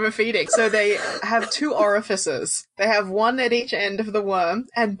died from overfeeding. So they have 2 orifices. They have one at each end of the worm,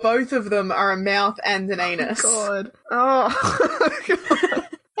 and both of them are a mouth and an anus. Oh, God. Oh.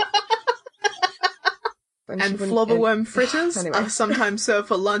 And flobberworm fritters are sometimes served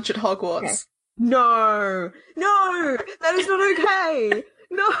for lunch at Hogwarts. Okay. No, that is not okay.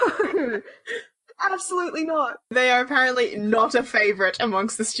 No, absolutely not. They are apparently not a favourite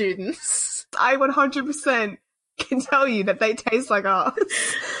amongst the students. I 100% can tell you that they taste like ass.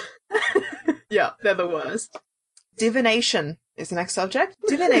 Yeah, they're the worst. Divination is the next subject.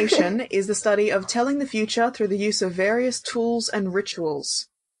 Divination is the study of telling the future through the use of various tools and rituals.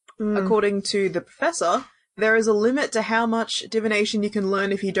 According to the professor, there is a limit to how much divination you can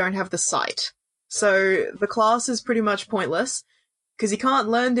learn if you don't have the sight. So the class is pretty much pointless, because you can't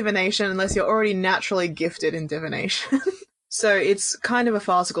learn divination unless you're already naturally gifted in divination. So it's kind of a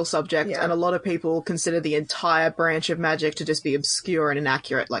farcical subject, and a lot of people consider the entire branch of magic to just be obscure and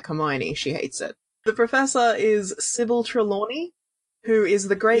inaccurate, like Hermione. She hates it. The professor is Sybil Trelawney, who is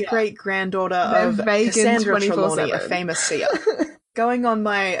the great-great-granddaughter of Cassandra Trelawney, a famous seer. Going on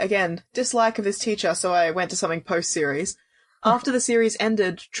my, again, dislike of this teacher, so I went to something post-series. After the series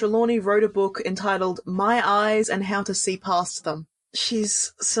ended, Trelawney wrote a book entitled My Eyes and How to See Past Them.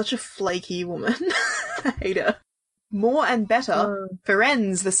 She's such a flaky woman. I hate her. More and better,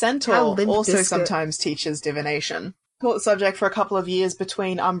 Firenze the Centaur also sometimes teaches divination. Taught the subject for a couple of years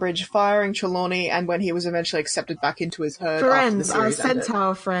between Umbridge firing Trelawney and when he was eventually accepted back into his herd after the series our centaur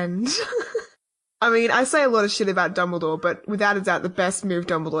ended. friend. I mean, I say a lot of shit about Dumbledore, but without a doubt the best move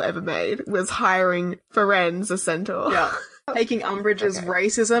Dumbledore ever made was hiring Firenze the Centaur. Yeah. Taking Umbridge's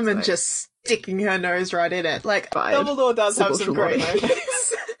racism and just sticking her nose right in it. Like, Dumbledore does have some great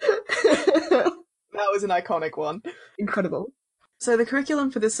moments. That was an iconic one. Incredible. So the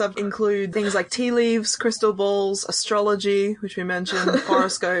curriculum for this subject include things like tea leaves, crystal balls, astrology, which we mentioned,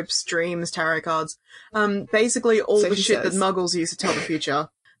 horoscopes, dreams, tarot cards. Basically all the shit that muggles use to tell the future.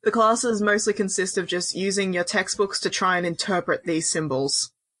 The classes mostly consist of just using your textbooks to try and interpret these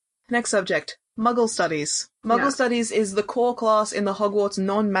symbols. Next subject, Muggle Studies. Muggle Studies is the core class in the Hogwarts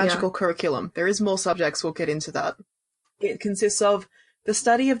non-magical curriculum. There is more subjects, we'll get into that. It consists of the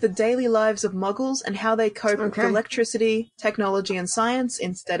study of the daily lives of Muggles and how they cope with electricity, technology and science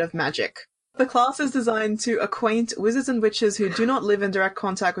instead of magic. The class is designed to acquaint wizards and witches who do not live in direct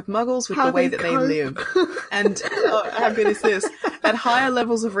contact with Muggles with the way that they live. And how good is this? At higher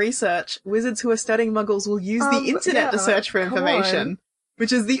levels of research, wizards who are studying Muggles will use the internet to search for information,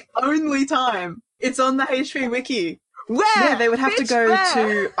 which is the only time. It's on the HP Wiki. Where? Yeah, they would have to go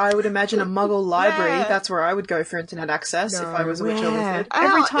to, I would imagine, a Muggle library. That's where I would go for internet access if I was a witch or wizard.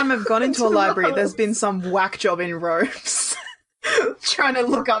 Every time I've gone into a library, there's been some whack job in robes trying to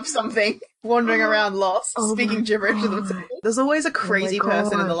look up something, wandering around lost, speaking gibberish to themselves. There's always a crazy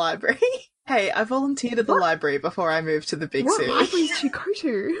person in the library. Hey, I volunteered at the library before I moved to the big city. What library did you go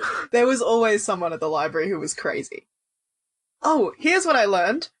to? There was always someone at the library who was crazy. Oh, here's what I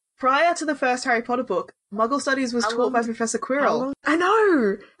learned. Prior to the first Harry Potter book, Muggle Studies was taught by Professor Quirrell. I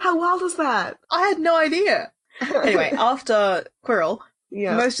know! How wild is that? I had no idea. Anyway, after Quirrell,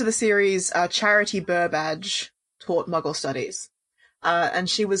 most of the series, Charity Burbage taught Muggle Studies. And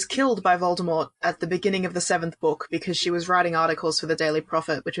she was killed by Voldemort at the beginning of the 7th book because she was writing articles for the Daily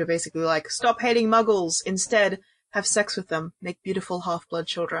Prophet, which were basically like, stop hating Muggles, instead have sex with them, make beautiful half-blood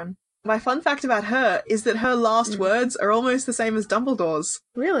children. My fun fact about her is that her last words are almost the same as Dumbledore's.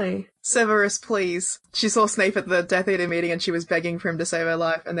 Really? Severus, please. She saw Snape at the Death Eater meeting and she was begging for him to save her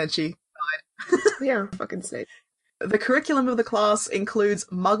life, and then she died. Yeah, fucking Snape. The curriculum of the class includes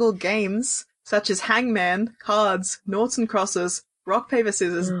Muggle games, such as Hangman, cards, noughts and crosses, rock, paper,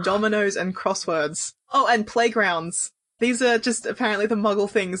 scissors, dominoes, and crosswords. Oh, and playgrounds. These are just apparently the Muggle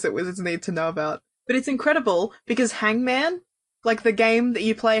things that wizards need to know about. But it's incredible, because Hangman, like the game that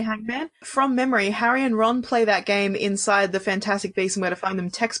you play, Hangman, from memory, Harry and Ron play that game inside the Fantastic Beasts and Where to Find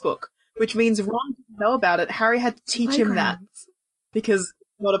Them textbook, which means Ron didn't know about it. Harry had to teach him that, because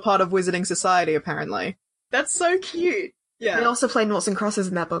it's not a part of wizarding society, apparently. That's so cute. Yeah. They also play noughts and crosses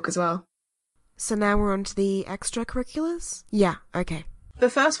in that book as well. So now we're on to the extracurriculars? Yeah, okay. The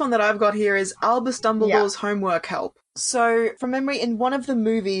first one that I've got here is Albus Dumbledore's homework help. So, from memory, in one of the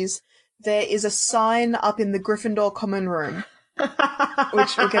movies, there is a sign up in the Gryffindor common room.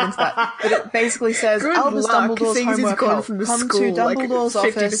 Which we'll get into that. But it basically says, Albus Dumbledore's homework help. Come to Dumbledore's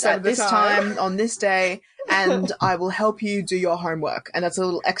office at this time, on this day, and I will help you do your homework. And that's a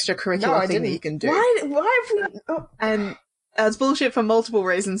little extracurricular thing that you can do. Why have we... Oh. And it's bullshit for multiple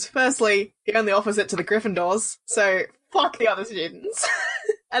reasons. Firstly, he only offers it to the Gryffindors, so fuck the other students.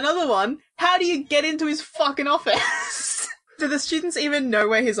 Another one, how do you get into his fucking office? Do the students even know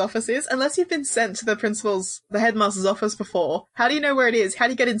where his office is? Unless you've been sent to the headmaster's office before. How do you know where it is? How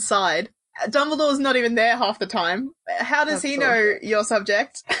do you get inside? Dumbledore's not even there half the time. How does he know your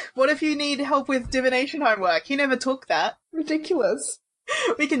subject? What if you need help with divination homework? He never took that. Ridiculous.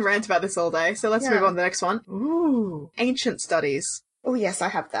 We can rant about this all day, so let's move on to the next one. Ooh. Ancient studies. Oh, yes, I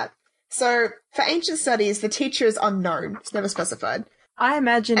have that. So, for ancient studies, the teacher is unknown. It's never specified. I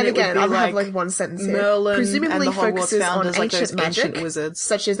imagine and it again, would be I'll have like one sentence here. Merlin presumably and the focuses Hogwarts on founders, like ancient magic, ancient wizards,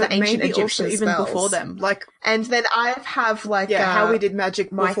 such as the ancient maybe Egyptian also spells. even before them. Like, and then I have like how we did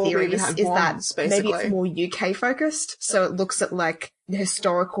magic my before we even theories had is wands, that basically. maybe it's more UK focused, so it looks at like the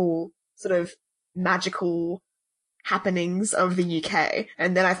historical sort of magical happenings of the UK,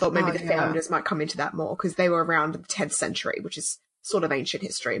 and then I thought maybe the founders might come into that more because they were around the 10th century, which is sort of ancient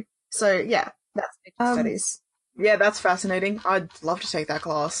history. So yeah, that's ancient studies. Yeah, that's fascinating. I'd love to take that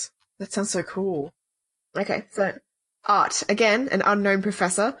class. That sounds so cool. Okay, so art. Again, an unknown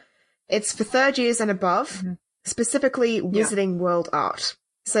professor. It's for third years and above, specifically Wizarding World art.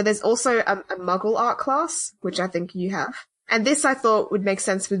 So there's also a Muggle art class, which I think you have. And this I thought would make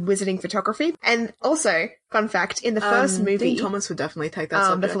sense with wizarding photography. And also, fun fact, in the first movie... Dean Thomas would definitely take that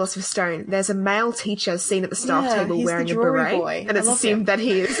subject. The Philosopher's Stone, there's a male teacher seen at the staff table wearing a drawing beret. boy. And it's assumed that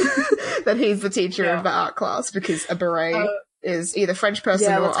he is that he's the teacher of the art class because a beret is either French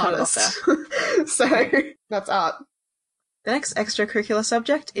person or artist. So, that's art. The next extracurricular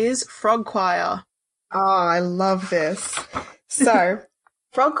subject is frog choir. Oh, I love this. So,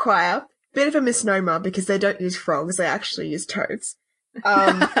 frog choir... Bit of a misnomer because they don't use frogs, they actually use toads.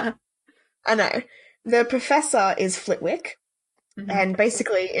 I know. The professor is Flitwick, and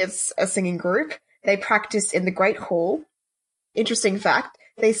basically it's a singing group. They practice in the Great Hall. Interesting fact,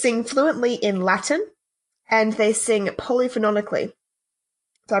 they sing fluently in Latin, and they sing polyphonically.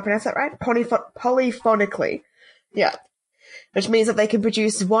 Did I pronounce that right? Polyphonically. Yeah. Which means that they can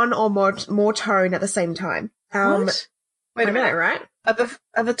produce one or more tone at the same time. What? Wait a minute, right?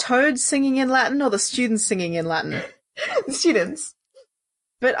 Are the toads singing in Latin or the students singing in Latin? The students.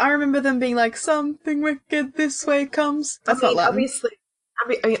 But I remember them being like, something wicked this way comes. That's not Latin.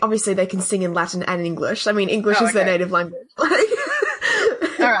 Obviously they can sing in Latin and English. I mean, English is their native language.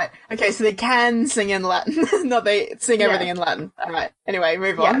 Alright. Okay, so they can sing in Latin. No, they sing everything in Latin. Alright. Anyway,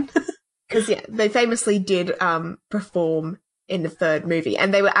 move on. Because, they famously did perform in the third movie.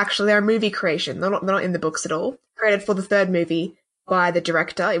 And they're a movie creation. They're not in the books at all. Created for the third movie by the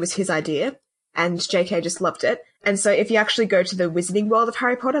director. It was his idea. And JK just loved it. And so if you actually go to the Wizarding World of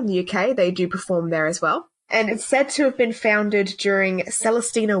Harry Potter in the UK, they do perform there as well. And it's said to have been founded during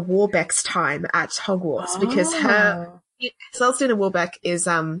Celestina Warbeck's time at Hogwarts because Celestina Warbeck is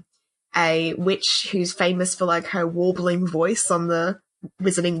a witch who's famous for like her warbling voice on the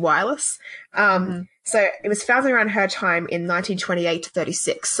Wizarding Wireless. So it was founded around her time in 1928 to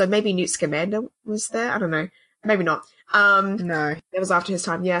 36. So maybe Newt Scamander was there. I don't know. Maybe not. No. It was after his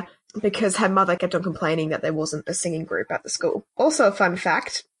time, yeah. Because her mother kept on complaining that there wasn't a singing group at the school. Also a fun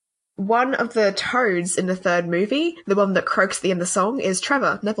fact, one of the toads in the third movie, the one that croaks at the end of the song, is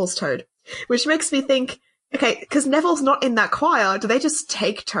Trevor, Neville's toad. Which makes me think, okay, because Neville's not in that choir, do they just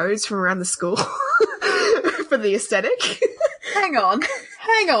take toads from around the school for the aesthetic? Hang on.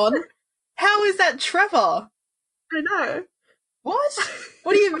 How is that Trevor? I know. What?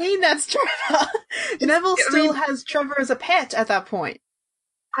 What do you mean that's Trevor? Neville still has Trevor as a pet at that point.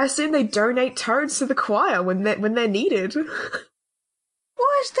 I assume they donate toads to the choir when they're needed.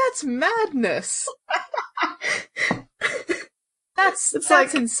 What? That's madness. That's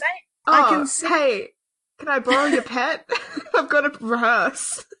insane. Oh, I can see. Hey, can I borrow your pet? I've got to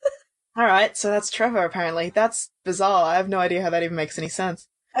rehearse. Alright, so that's Trevor apparently. That's bizarre. I have no idea how that even makes any sense.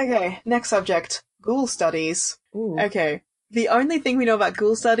 Okay, next subject. Ghoul studies. Ooh. Okay. The only thing we know about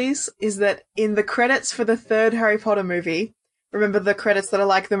ghoul studies is that in the credits for the third Harry Potter movie, remember the credits that are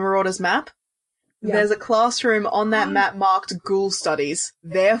like the Marauders map? Yeah. There's a classroom on that map marked Ghoul Studies.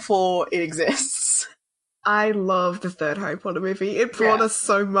 Therefore, it exists. I love the third Harry Potter movie. It brought us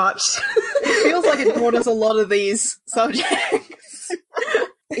so much. It feels like it brought us a lot of these subjects.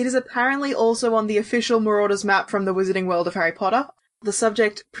 It is apparently also on the official Marauders map from the Wizarding World of Harry Potter. The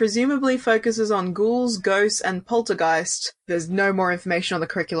subject presumably focuses on ghouls, ghosts, and poltergeist. There's no more information on the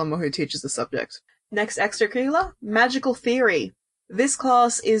curriculum or who teaches the subject. Next extracurricular, Magical Theory. This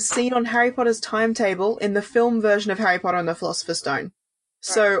class is seen on Harry Potter's timetable in the film version of Harry Potter and the Philosopher's Stone.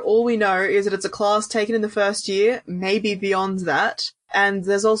 So all we know is that it's a class taken in the first year, maybe beyond that. And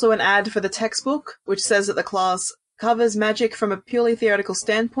there's also an ad for the textbook, which says that the class covers magic from a purely theoretical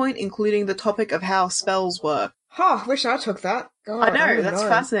standpoint, including the topic of how spells work. Oh, wish I took that. God, I know, that's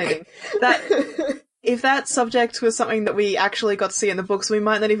fascinating. If that subject was something that we actually got to see in the books, we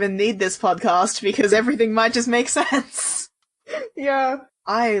might not even need this podcast because everything might just make sense. Yeah.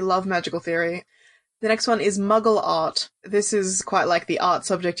 I love magical theory. The next one is Muggle art. This is quite like the art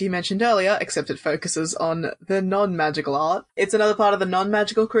subject you mentioned earlier, except it focuses on the non-magical art. It's another part of the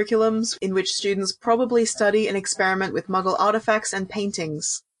non-magical curriculums in which students probably study and experiment with Muggle artifacts and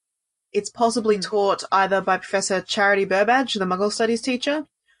paintings. It's possibly taught either by Professor Charity Burbage, the Muggle studies teacher,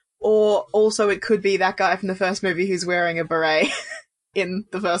 or also it could be that guy from the first movie who's wearing a beret in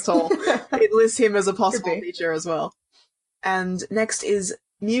the first hall. It lists him as a possible teacher as well. And next is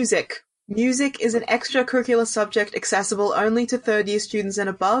music. Music is an extracurricular subject accessible only to third-year students and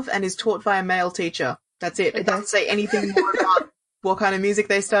above and is taught by a male teacher. That's it. It doesn't say anything more about what kind of music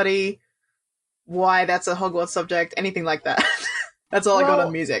they study, why that's a Hogwarts subject, anything like that. That's all I got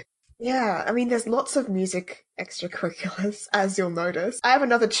on music. Yeah, I mean, there's lots of music extracurriculars, as you'll notice. I have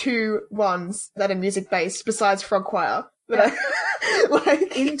another 2 ones that are music-based besides frog choir. But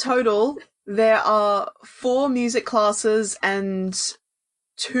in total, there are 4 music classes and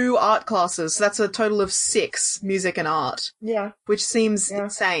 2 art classes, so that's a total of 6 music and art. Yeah. Which seems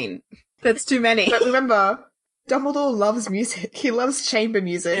insane. That's too many. But remember, Dumbledore loves music. He loves chamber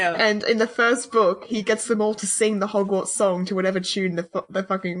music. Yeah. And in the first book, he gets them all to sing the Hogwarts song to whatever tune they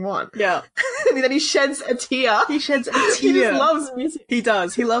fucking want. Yeah. And then he sheds a tear. He sheds a tear. He just loves music. He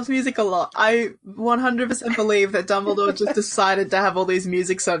does. He loves music a lot. I 100% believe that Dumbledore just decided to have all these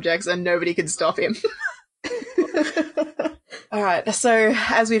music subjects and nobody could stop him. Alright, so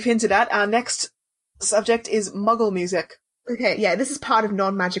as we've hinted at, our next subject is Muggle music. Okay, yeah, this is part of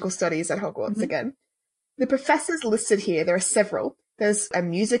non-magical studies at Hogwarts again. The professors listed here, there are several. There's a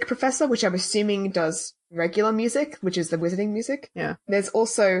music professor, which I'm assuming does regular music, which is the wizarding music. Yeah. There's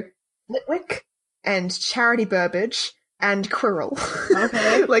also Flitwick and Charity Burbage and Quirrell.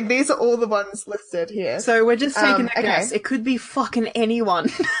 Okay. Like, these are all the ones listed here. So we're just taking a okay. guess. It could be fucking anyone.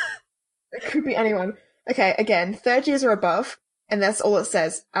 It could be anyone. Okay, again, third years or above, and that's all it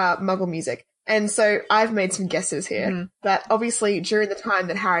says, Muggle music. And so I've made some guesses here that obviously during the time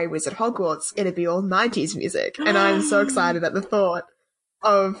that Harry was at Hogwarts, it'd be all 90s music. And I'm so excited at the thought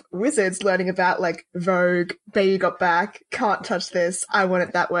of wizards learning about like Vogue, Baby Got Back, Can't Touch This, I Want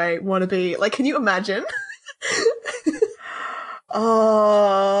It That Way, Wanna Be. Like, can you imagine?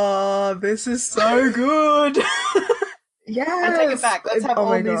 Oh, this is so good. Yeah. I take it back. Let's have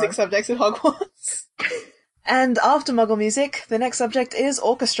all music subjects at Hogwarts. And after Muggle music, the next subject is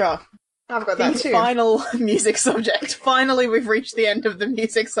orchestra. I've got that the too. Final music subject. Finally, we've reached the end of the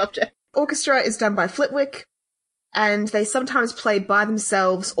music subject. Orchestra is done by Flitwick, and they sometimes play by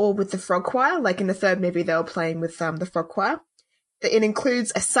themselves or with the frog choir. Like in the third movie, they were playing with the frog choir. It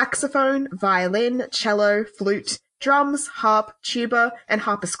includes a saxophone, violin, cello, flute, drums, harp, tuba, and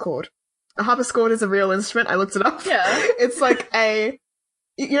harpsichord. A harpsichord is a real instrument. I looked it up. Yeah. It's like a...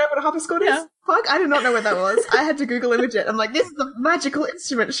 You know what a harpsichord is? Fuck, I did not know what that was. I had to Google image it. I'm like, this is a magical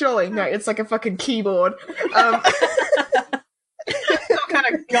instrument, surely. No, it's like a fucking keyboard. Some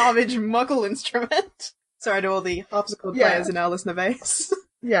kind of garbage Muggle instrument. Sorry to all the harpsichord players in our listener base.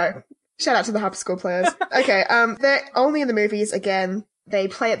 Yeah. Shout out to the harpsichord players. Okay, they're only in the movies, again. They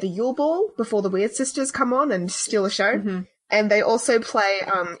play at the Yule Ball before the Weird Sisters come on and steal the show. Mm-hmm. And they also play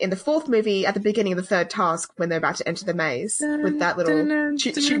in the fourth movie at the beginning of the third task when they're about to enter the maze with that little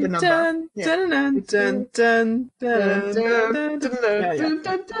tuba number. Yeah,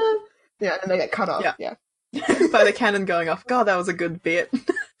 and they get cut off. Yeah. By the cannon going off. God, that was a good bit.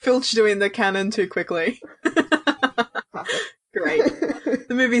 Filch doing the cannon too quickly. Great. The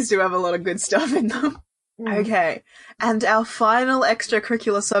movies do have a lot of good stuff in them. Okay. And our final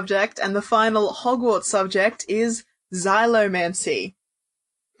extracurricular subject and the final Hogwarts subject is Xylomancy.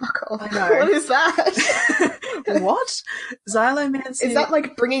 Fuck off. I know. What is that? What? Xylomancy. Is that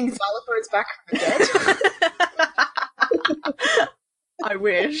like bringing xylophones back from the dead? I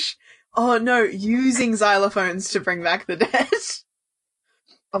wish. Oh no, using xylophones to bring back the dead.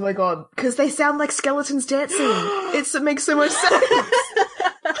 Oh my god. Because they sound like skeletons dancing. It makes so much sense.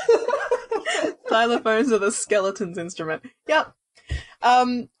 Xylophones are the skeleton's instrument. Yep.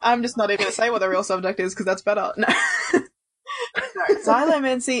 I'm just not even going to say what the real subject is because that's better. No.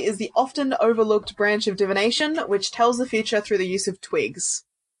 Xylomancy is the often overlooked branch of divination which tells the future through the use of twigs.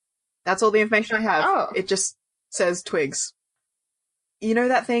 That's all the information I have. Oh. It just says twigs. You know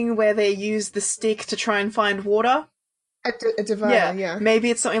that thing where they use the stick to try and find water? A diviner, yeah.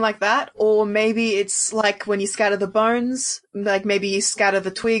 Maybe it's something like that, or maybe it's like when you scatter the bones, like maybe you scatter the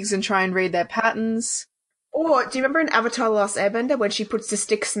twigs and try and read their patterns. Or, do you remember in Avatar The Last Airbender when she puts the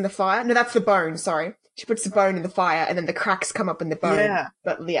sticks in the fire? No, that's the bone, sorry. she puts the bone in the fire and then the cracks come up in the bone. Yeah.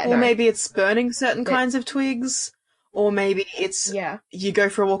 But yeah, or maybe it's burning certain kinds of twigs. Or maybe it's, you go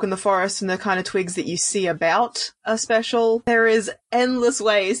for a walk in the forest and the kind of twigs that you see about are special. There is endless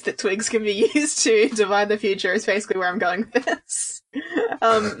ways that twigs can be used to divine the future is basically where I'm going with this.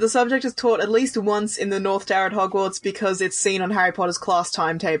 The subject is taught at least once in the North Tower at Hogwarts because it's seen on Harry Potter's class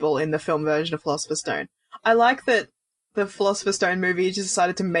timetable in the film version of Philosopher's Stone. I like that the Philosopher's Stone movie just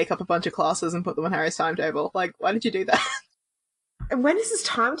decided to make up a bunch of classes and put them on Harry's timetable. Like, why did you do that? And when is this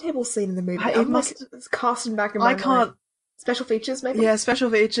timetable scene in the movie? It's casting back in my mind. Special features, maybe? Yeah, special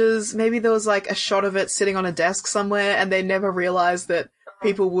features. Maybe there was, like, a shot of it sitting on a desk somewhere, and they never realized that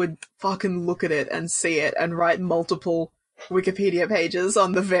people would fucking look at it and see it and write multiple Wikipedia pages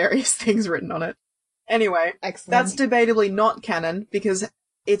on the various things written on it. Anyway, that's debatably not canon, because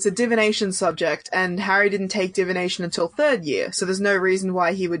it's a divination subject, and Harry didn't take divination until 3rd year, so there's no reason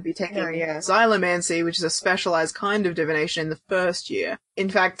why he would be taking xylomancy, which is a specialized kind of divination, in the 1st year.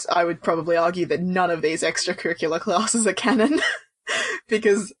 In fact, I would probably argue that none of these extracurricular classes are canon,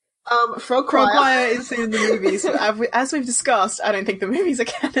 because Frog Choir is seen in the movies, but as we've discussed, I don't think the movies are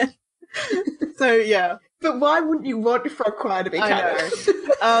canon. So, yeah. But why wouldn't you want Frog Choir to be canon?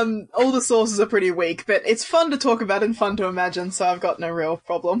 I know. All the sources are pretty weak, but it's fun to talk about and fun to imagine, so I've got no real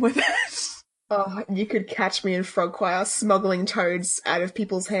problem with it. Oh, you could catch me in Frog Choir smuggling toads out of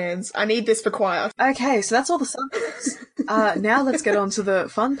people's hands. I need this for choir. Okay, so that's all the subjects. Now let's get on to the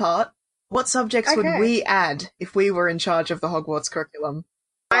fun part. What subjects would we add if we were in charge of the Hogwarts curriculum?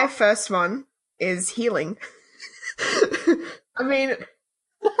 My first one is healing. I mean,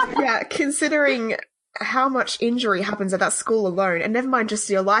 yeah, considering how much injury happens at that school alone, and never mind just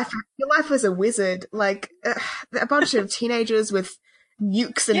your life as a wizard, like, a bunch of teenagers with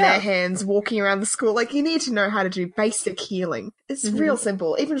nukes in their hands walking around the school, like, you need to know how to do basic healing. It's real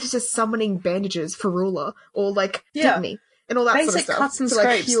simple, even if it's just summoning bandages for Rula, or, like, Dignity, and all that basic sort of stuff. Cuts and to,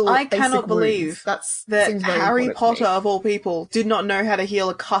 like, scrapes. I cannot believe that Harry Potter, of all people, did not know how to heal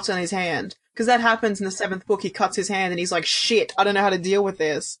a cut on his hand. Because that happens in the 7th book, he cuts his hand and he's like, shit, I don't know how to deal with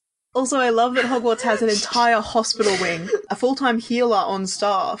this. Also, I love that Hogwarts has an entire hospital wing, a full-time healer on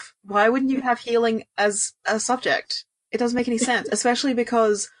staff. Why wouldn't you have healing as a subject? It doesn't make any sense, especially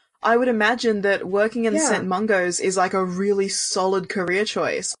because I would imagine that working in St. Mungo's is like a really solid career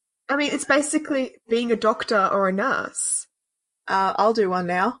choice. I mean, it's basically being a doctor or a nurse. I'll do one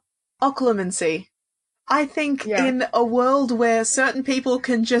now. Occlumency. I think in a world where certain people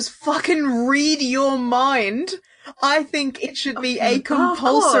can just fucking read your mind, I think it should be a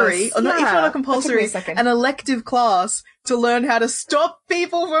compulsory, or not, if not a compulsory, an elective class to learn how to stop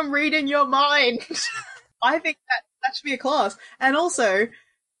people from reading your mind. I think that should be a class. And also,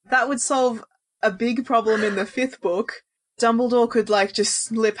 that would solve a big problem in the 5th book. Dumbledore could, like, just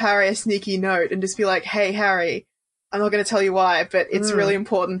slip Harry a sneaky note and just be like, hey, Harry, I'm not going to tell you why, but it's really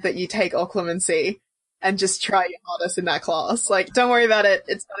important that you take occlumency and just try your hardest in that class. Like, don't worry about it.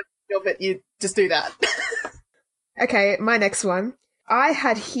 It's not a big deal, but you just do that. Okay, my next one. I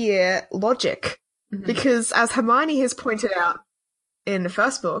had here logic, because as Hermione has pointed out in the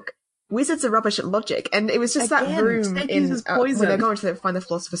first book, wizards are rubbish at logic, and it was just that room in when they're going to find the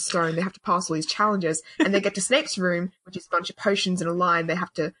Philosopher's Stone, they have to pass all these challenges, and they get to Snape's room, which is a bunch of potions in a line. They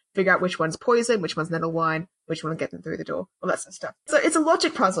have to figure out which one's poison, which one's nettle wine, which one will get them through the door, all that sort of stuff. So it's a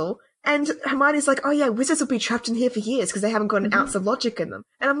logic puzzle, and Hermione's like, oh yeah, wizards will be trapped in here for years because they haven't got an ounce of logic in them.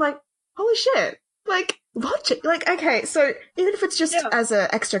 And I'm like, holy shit. Like, logic. Like, okay, so even if it's just as a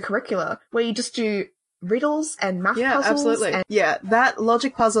extracurricular, where you just do riddles and math puzzles. Absolutely. Yeah, that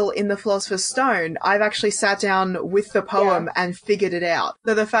logic puzzle in the Philosopher's Stone, I've actually sat down with the poem and figured it out.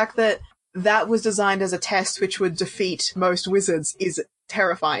 So the fact that that was designed as a test which would defeat most wizards is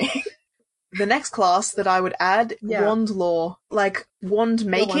terrifying. The next class that I would add, wand lore. Like, wand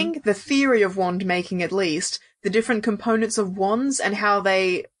making, the theory of wand making at least, the different components of wands and how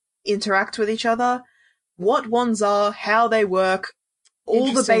they interact with each other, what wands are, how they work,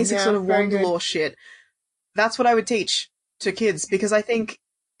 all the basic sort of wand lore shit. That's what I would teach to kids, because I think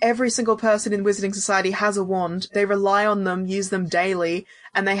every single person in Wizarding Society has a wand. They rely on them, use them daily,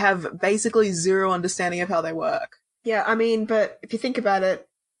 and they have basically zero understanding of how they work. Yeah, I mean, but if you think about it,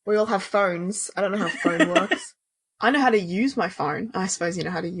 we all have phones. I don't know how a phone works. I know how to use my phone. I suppose you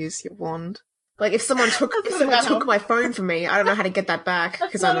know how to use your wand. Like, if someone took my phone from me, I don't know how to get that back,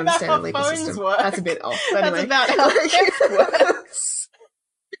 because I don't understand the legal system. Work. That's a bit off. But anyway. That's about how it works.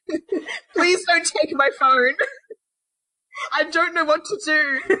 Please don't take my phone. I don't know what to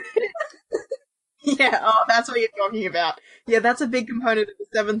do. Yeah, oh, that's what you're talking about. Yeah, that's a big component of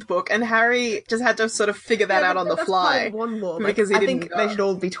the 7th book, and Harry just had to sort of figure that out on the fly. One law, because he I didn't think know. they should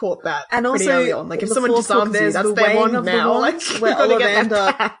all be taught that. And pretty also, early on. Like, if the someone 4th book, disarms you, there's that's the their weighing wand of the now. Like, wands, where you've got to get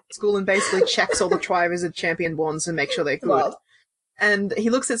that Ollivander back. school and basically checks all the Triwizard Champion wands and make sure they're good. Well, And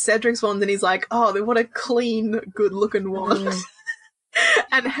he looks at Cedric's wand and he's like, oh, what a clean, good-looking wand.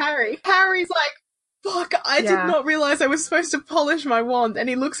 And Harry's like, fuck, I did not realize I was supposed to polish my wand. And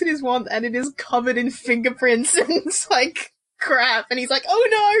he looks at his wand and it is covered in fingerprints and it's like crap. And he's like, oh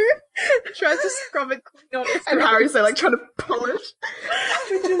no! Tries to scrub it clean on his and Harry's like trying to polish.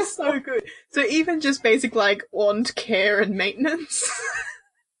 which is so good. So even just basic like wand care and maintenance.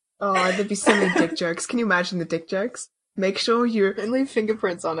 Oh, there'd be so many dick jokes. Can you imagine the dick jokes? Make sure you And leave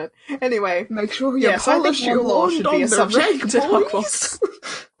fingerprints on it. Anyway. make sure you Yes, I think polish your wand law wand should on be a the subject reg, at boys. Hogwarts.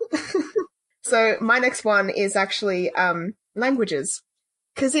 So my next one is actually languages,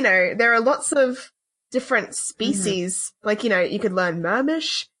 because there are lots of different species. Like you could learn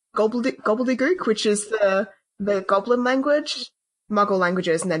Mermish, Gobbledygook, which is the Goblin language, Muggle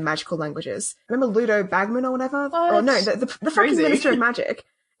languages, and then magical languages. Remember Ludo Bagman or whatever? What? Or no, the fucking Crazy. Minister of Magic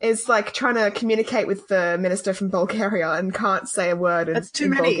is like trying to communicate with the minister from Bulgaria and can't say a word in, That's too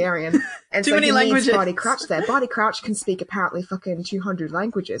in many. Bulgarian. And Too so many he languages. needs Barty Crouch there. Barty Crouch can speak apparently fucking 200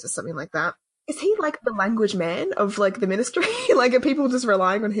 languages or something like that. Is he like the language man of like the ministry? Like, are people just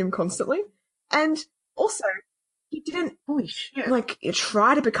relying on him constantly? And also, he didn't Holy shit. like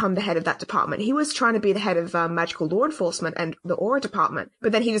try to become the head of that department. He was trying to be the head of magical law enforcement and the Aura department,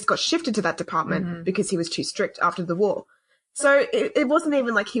 but then he just got shifted to that department because he was too strict after the war. So it wasn't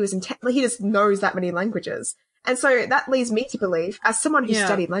even like he was like he just knows that many languages. And so that leads me to believe, as someone who Yeah.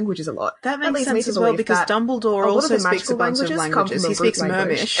 studied languages a lot, That makes leads me sense to as well believe because that Dumbledore a lot also of the speaks a magical bunch of languages come languages. from He a root speaks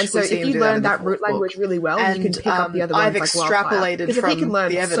language. Mermish. And so we see if him you do learn in the that root 4th book. language really well, And you can pick up the other I've ones like wildfire. extrapolated Because if he from can learn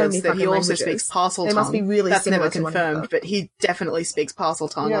the so evidence many that he fucking also languages, speaks Parseltongue. they must be really That's similar never to one another. confirmed, but he definitely speaks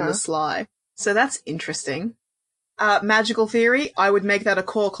Parseltongue on Yeah. the sly. So that's interesting. Magical theory, I would make that a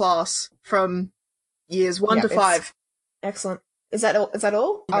core class from years 1 Yeah, to it's- 5. Excellent. Is that all?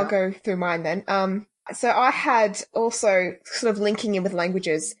 Yeah. I'll go through mine then. So I had also sort of linking in with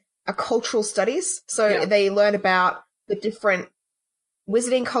languages, cultural studies. So Yeah. they learn about the different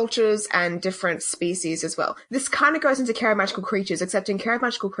wizarding cultures and different species as well. This kind of goes into Care of Magical Creatures, except in Care of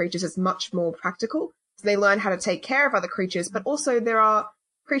Magical Creatures it's much more practical. So they learn how to take care of other creatures, but also there are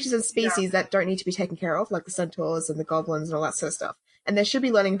creatures and species that don't need to be taken care of, like the centaurs and the goblins and all that sort of stuff. And they should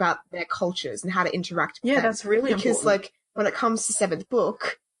be learning about their cultures and how to interact with Yeah, them. that's really Because, important. like, when it comes to 7th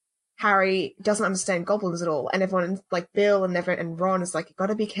book, Harry doesn't understand goblins at all. And everyone, like Bill and Ron is like, you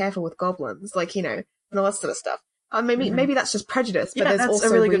gotta be careful with goblins, like, and all that sort of stuff. Maybe that's just prejudice, but Yeah, there's that's also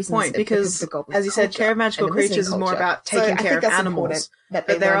a really good reasons point because, the goblin as you said, culture Care of Magical and the wizarding Creatures is more culture. about So taking I care think of that's animals. important that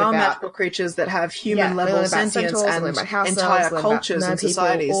they But there learn are about magical creatures that have they human-level learn about sentience centaurs, they learn and about house elves, entire they learn about cultures and mer people,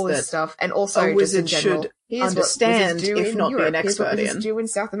 societies all this that stuff, and also a just in wizard general, should here's what understand, wizards do if in not be Europe, an here's what expert wizards in. do in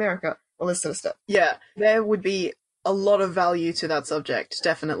South America, all this sort of stuff. Yeah, there would be a lot of value to that subject,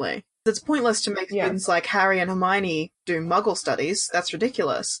 definitely. It's pointless to make students like Harry and Hermione do Muggle studies. That's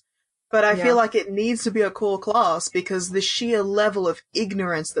ridiculous. But I feel like it needs to be a core class because the sheer level of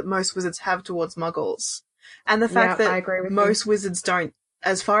ignorance that most wizards have towards Muggles. And the fact I that agree with most wizards don't,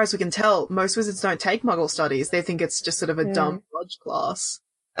 as far as we can tell, most wizards don't take Muggle studies. They think it's just sort of a dumb sludge class.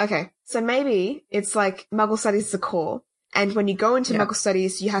 Okay, so maybe it's like Muggle studies is the core, and when you go into Yeah. Muggle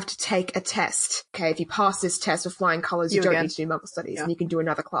studies, you have to take a test. Okay, if you pass this test with flying colours, you You don't again. need to do Muggle studies, Yeah. and you can do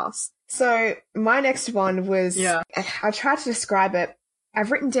another class. So my next one was, I tried to describe it. I've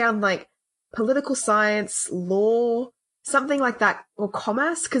written down like political science, law, something like that, or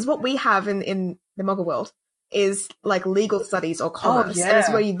commerce, because what we have in the Muggle world is like legal studies or commerce. And it's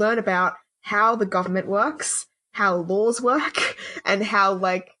yeah. where you learn about how the government works, how laws work, and how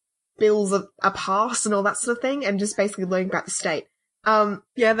like bills are passed and all that sort of thing, and just basically learning about the state.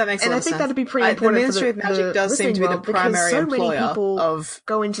 Yeah, that makes a And lot I of think sense. that'd be pretty The important Ministry for of Magic does seem to be the world, because primary so many employer people of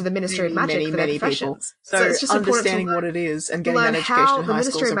go into the Ministry of Magic for their many people. professions. So, it's just important understanding to what it is and to getting learn that education how in the high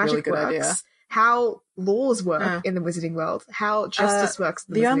school Ministry is of a really Magic good works, idea. how laws work Yeah. in the Wizarding world, how justice works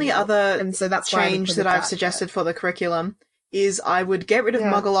in the The Wizarding only world. other And so that's why I change included that I've suggested for the curriculum is I would get rid of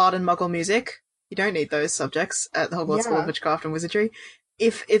Yeah. Muggle art and Muggle music. You don't need those subjects at the Hogwarts School of Yeah. Witchcraft and Wizardry.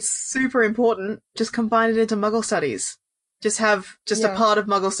 If it's super important, just combine it into Muggle studies. Just have a Yeah. part of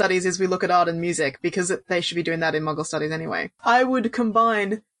Muggle studies is we look at art and music, because they should be doing that in Muggle studies anyway. I would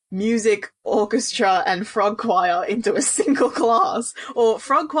combine music, orchestra, and frog choir into a single class. Or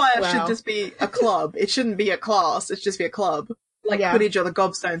frog choir Wow. should just be a club. It shouldn't be a class, it should just be a club. Like Yeah. Quidditch or the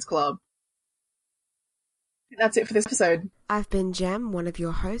Gobstones Club. That's it for this episode. I've been Jem, one of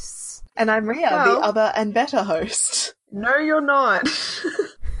your hosts. And I'm Ria, the other and better host. No, you're not.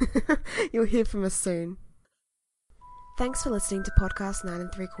 You'll hear from us soon. Thanks for listening to Podcast 9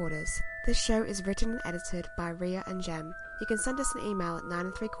 3/4. This show is written and edited by Ria and Jem. You can send us an email at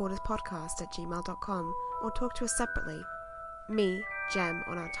 9 3/4podcast@gmail.com or talk to us separately. Me, Jem,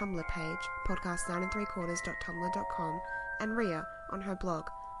 on our Tumblr page, podcast9 3/4.tumblr.com, and Ria on her blog,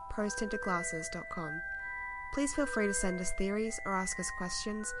 prostinterglasses.com. Please feel free to send us theories or ask us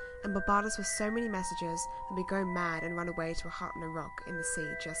questions and bombard us with so many messages that we go mad and run away to a hut on a rock in the sea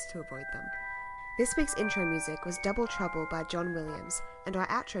just to avoid them. This week's intro music was Double Trouble by John Williams, and our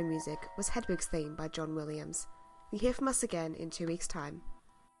outro music was Hedwig's Theme by John Williams. You'll hear from us again in 2 weeks' time.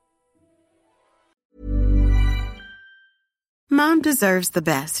 Mom deserves the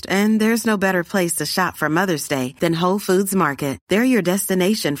best, and there's no better place to shop for Mother's Day than Whole Foods Market. They're your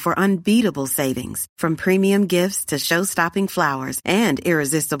destination for unbeatable savings, from premium gifts to show-stopping flowers and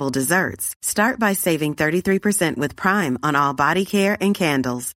irresistible desserts. Start by saving 33% with Prime on all body care and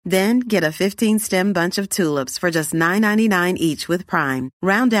candles. Then get a 15-stem bunch of tulips for just $9.99 each with Prime.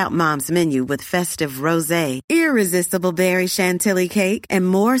 Round out Mom's menu with festive rosé, irresistible berry chantilly cake, and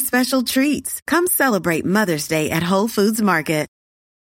more special treats. Come celebrate Mother's Day at Whole Foods Market.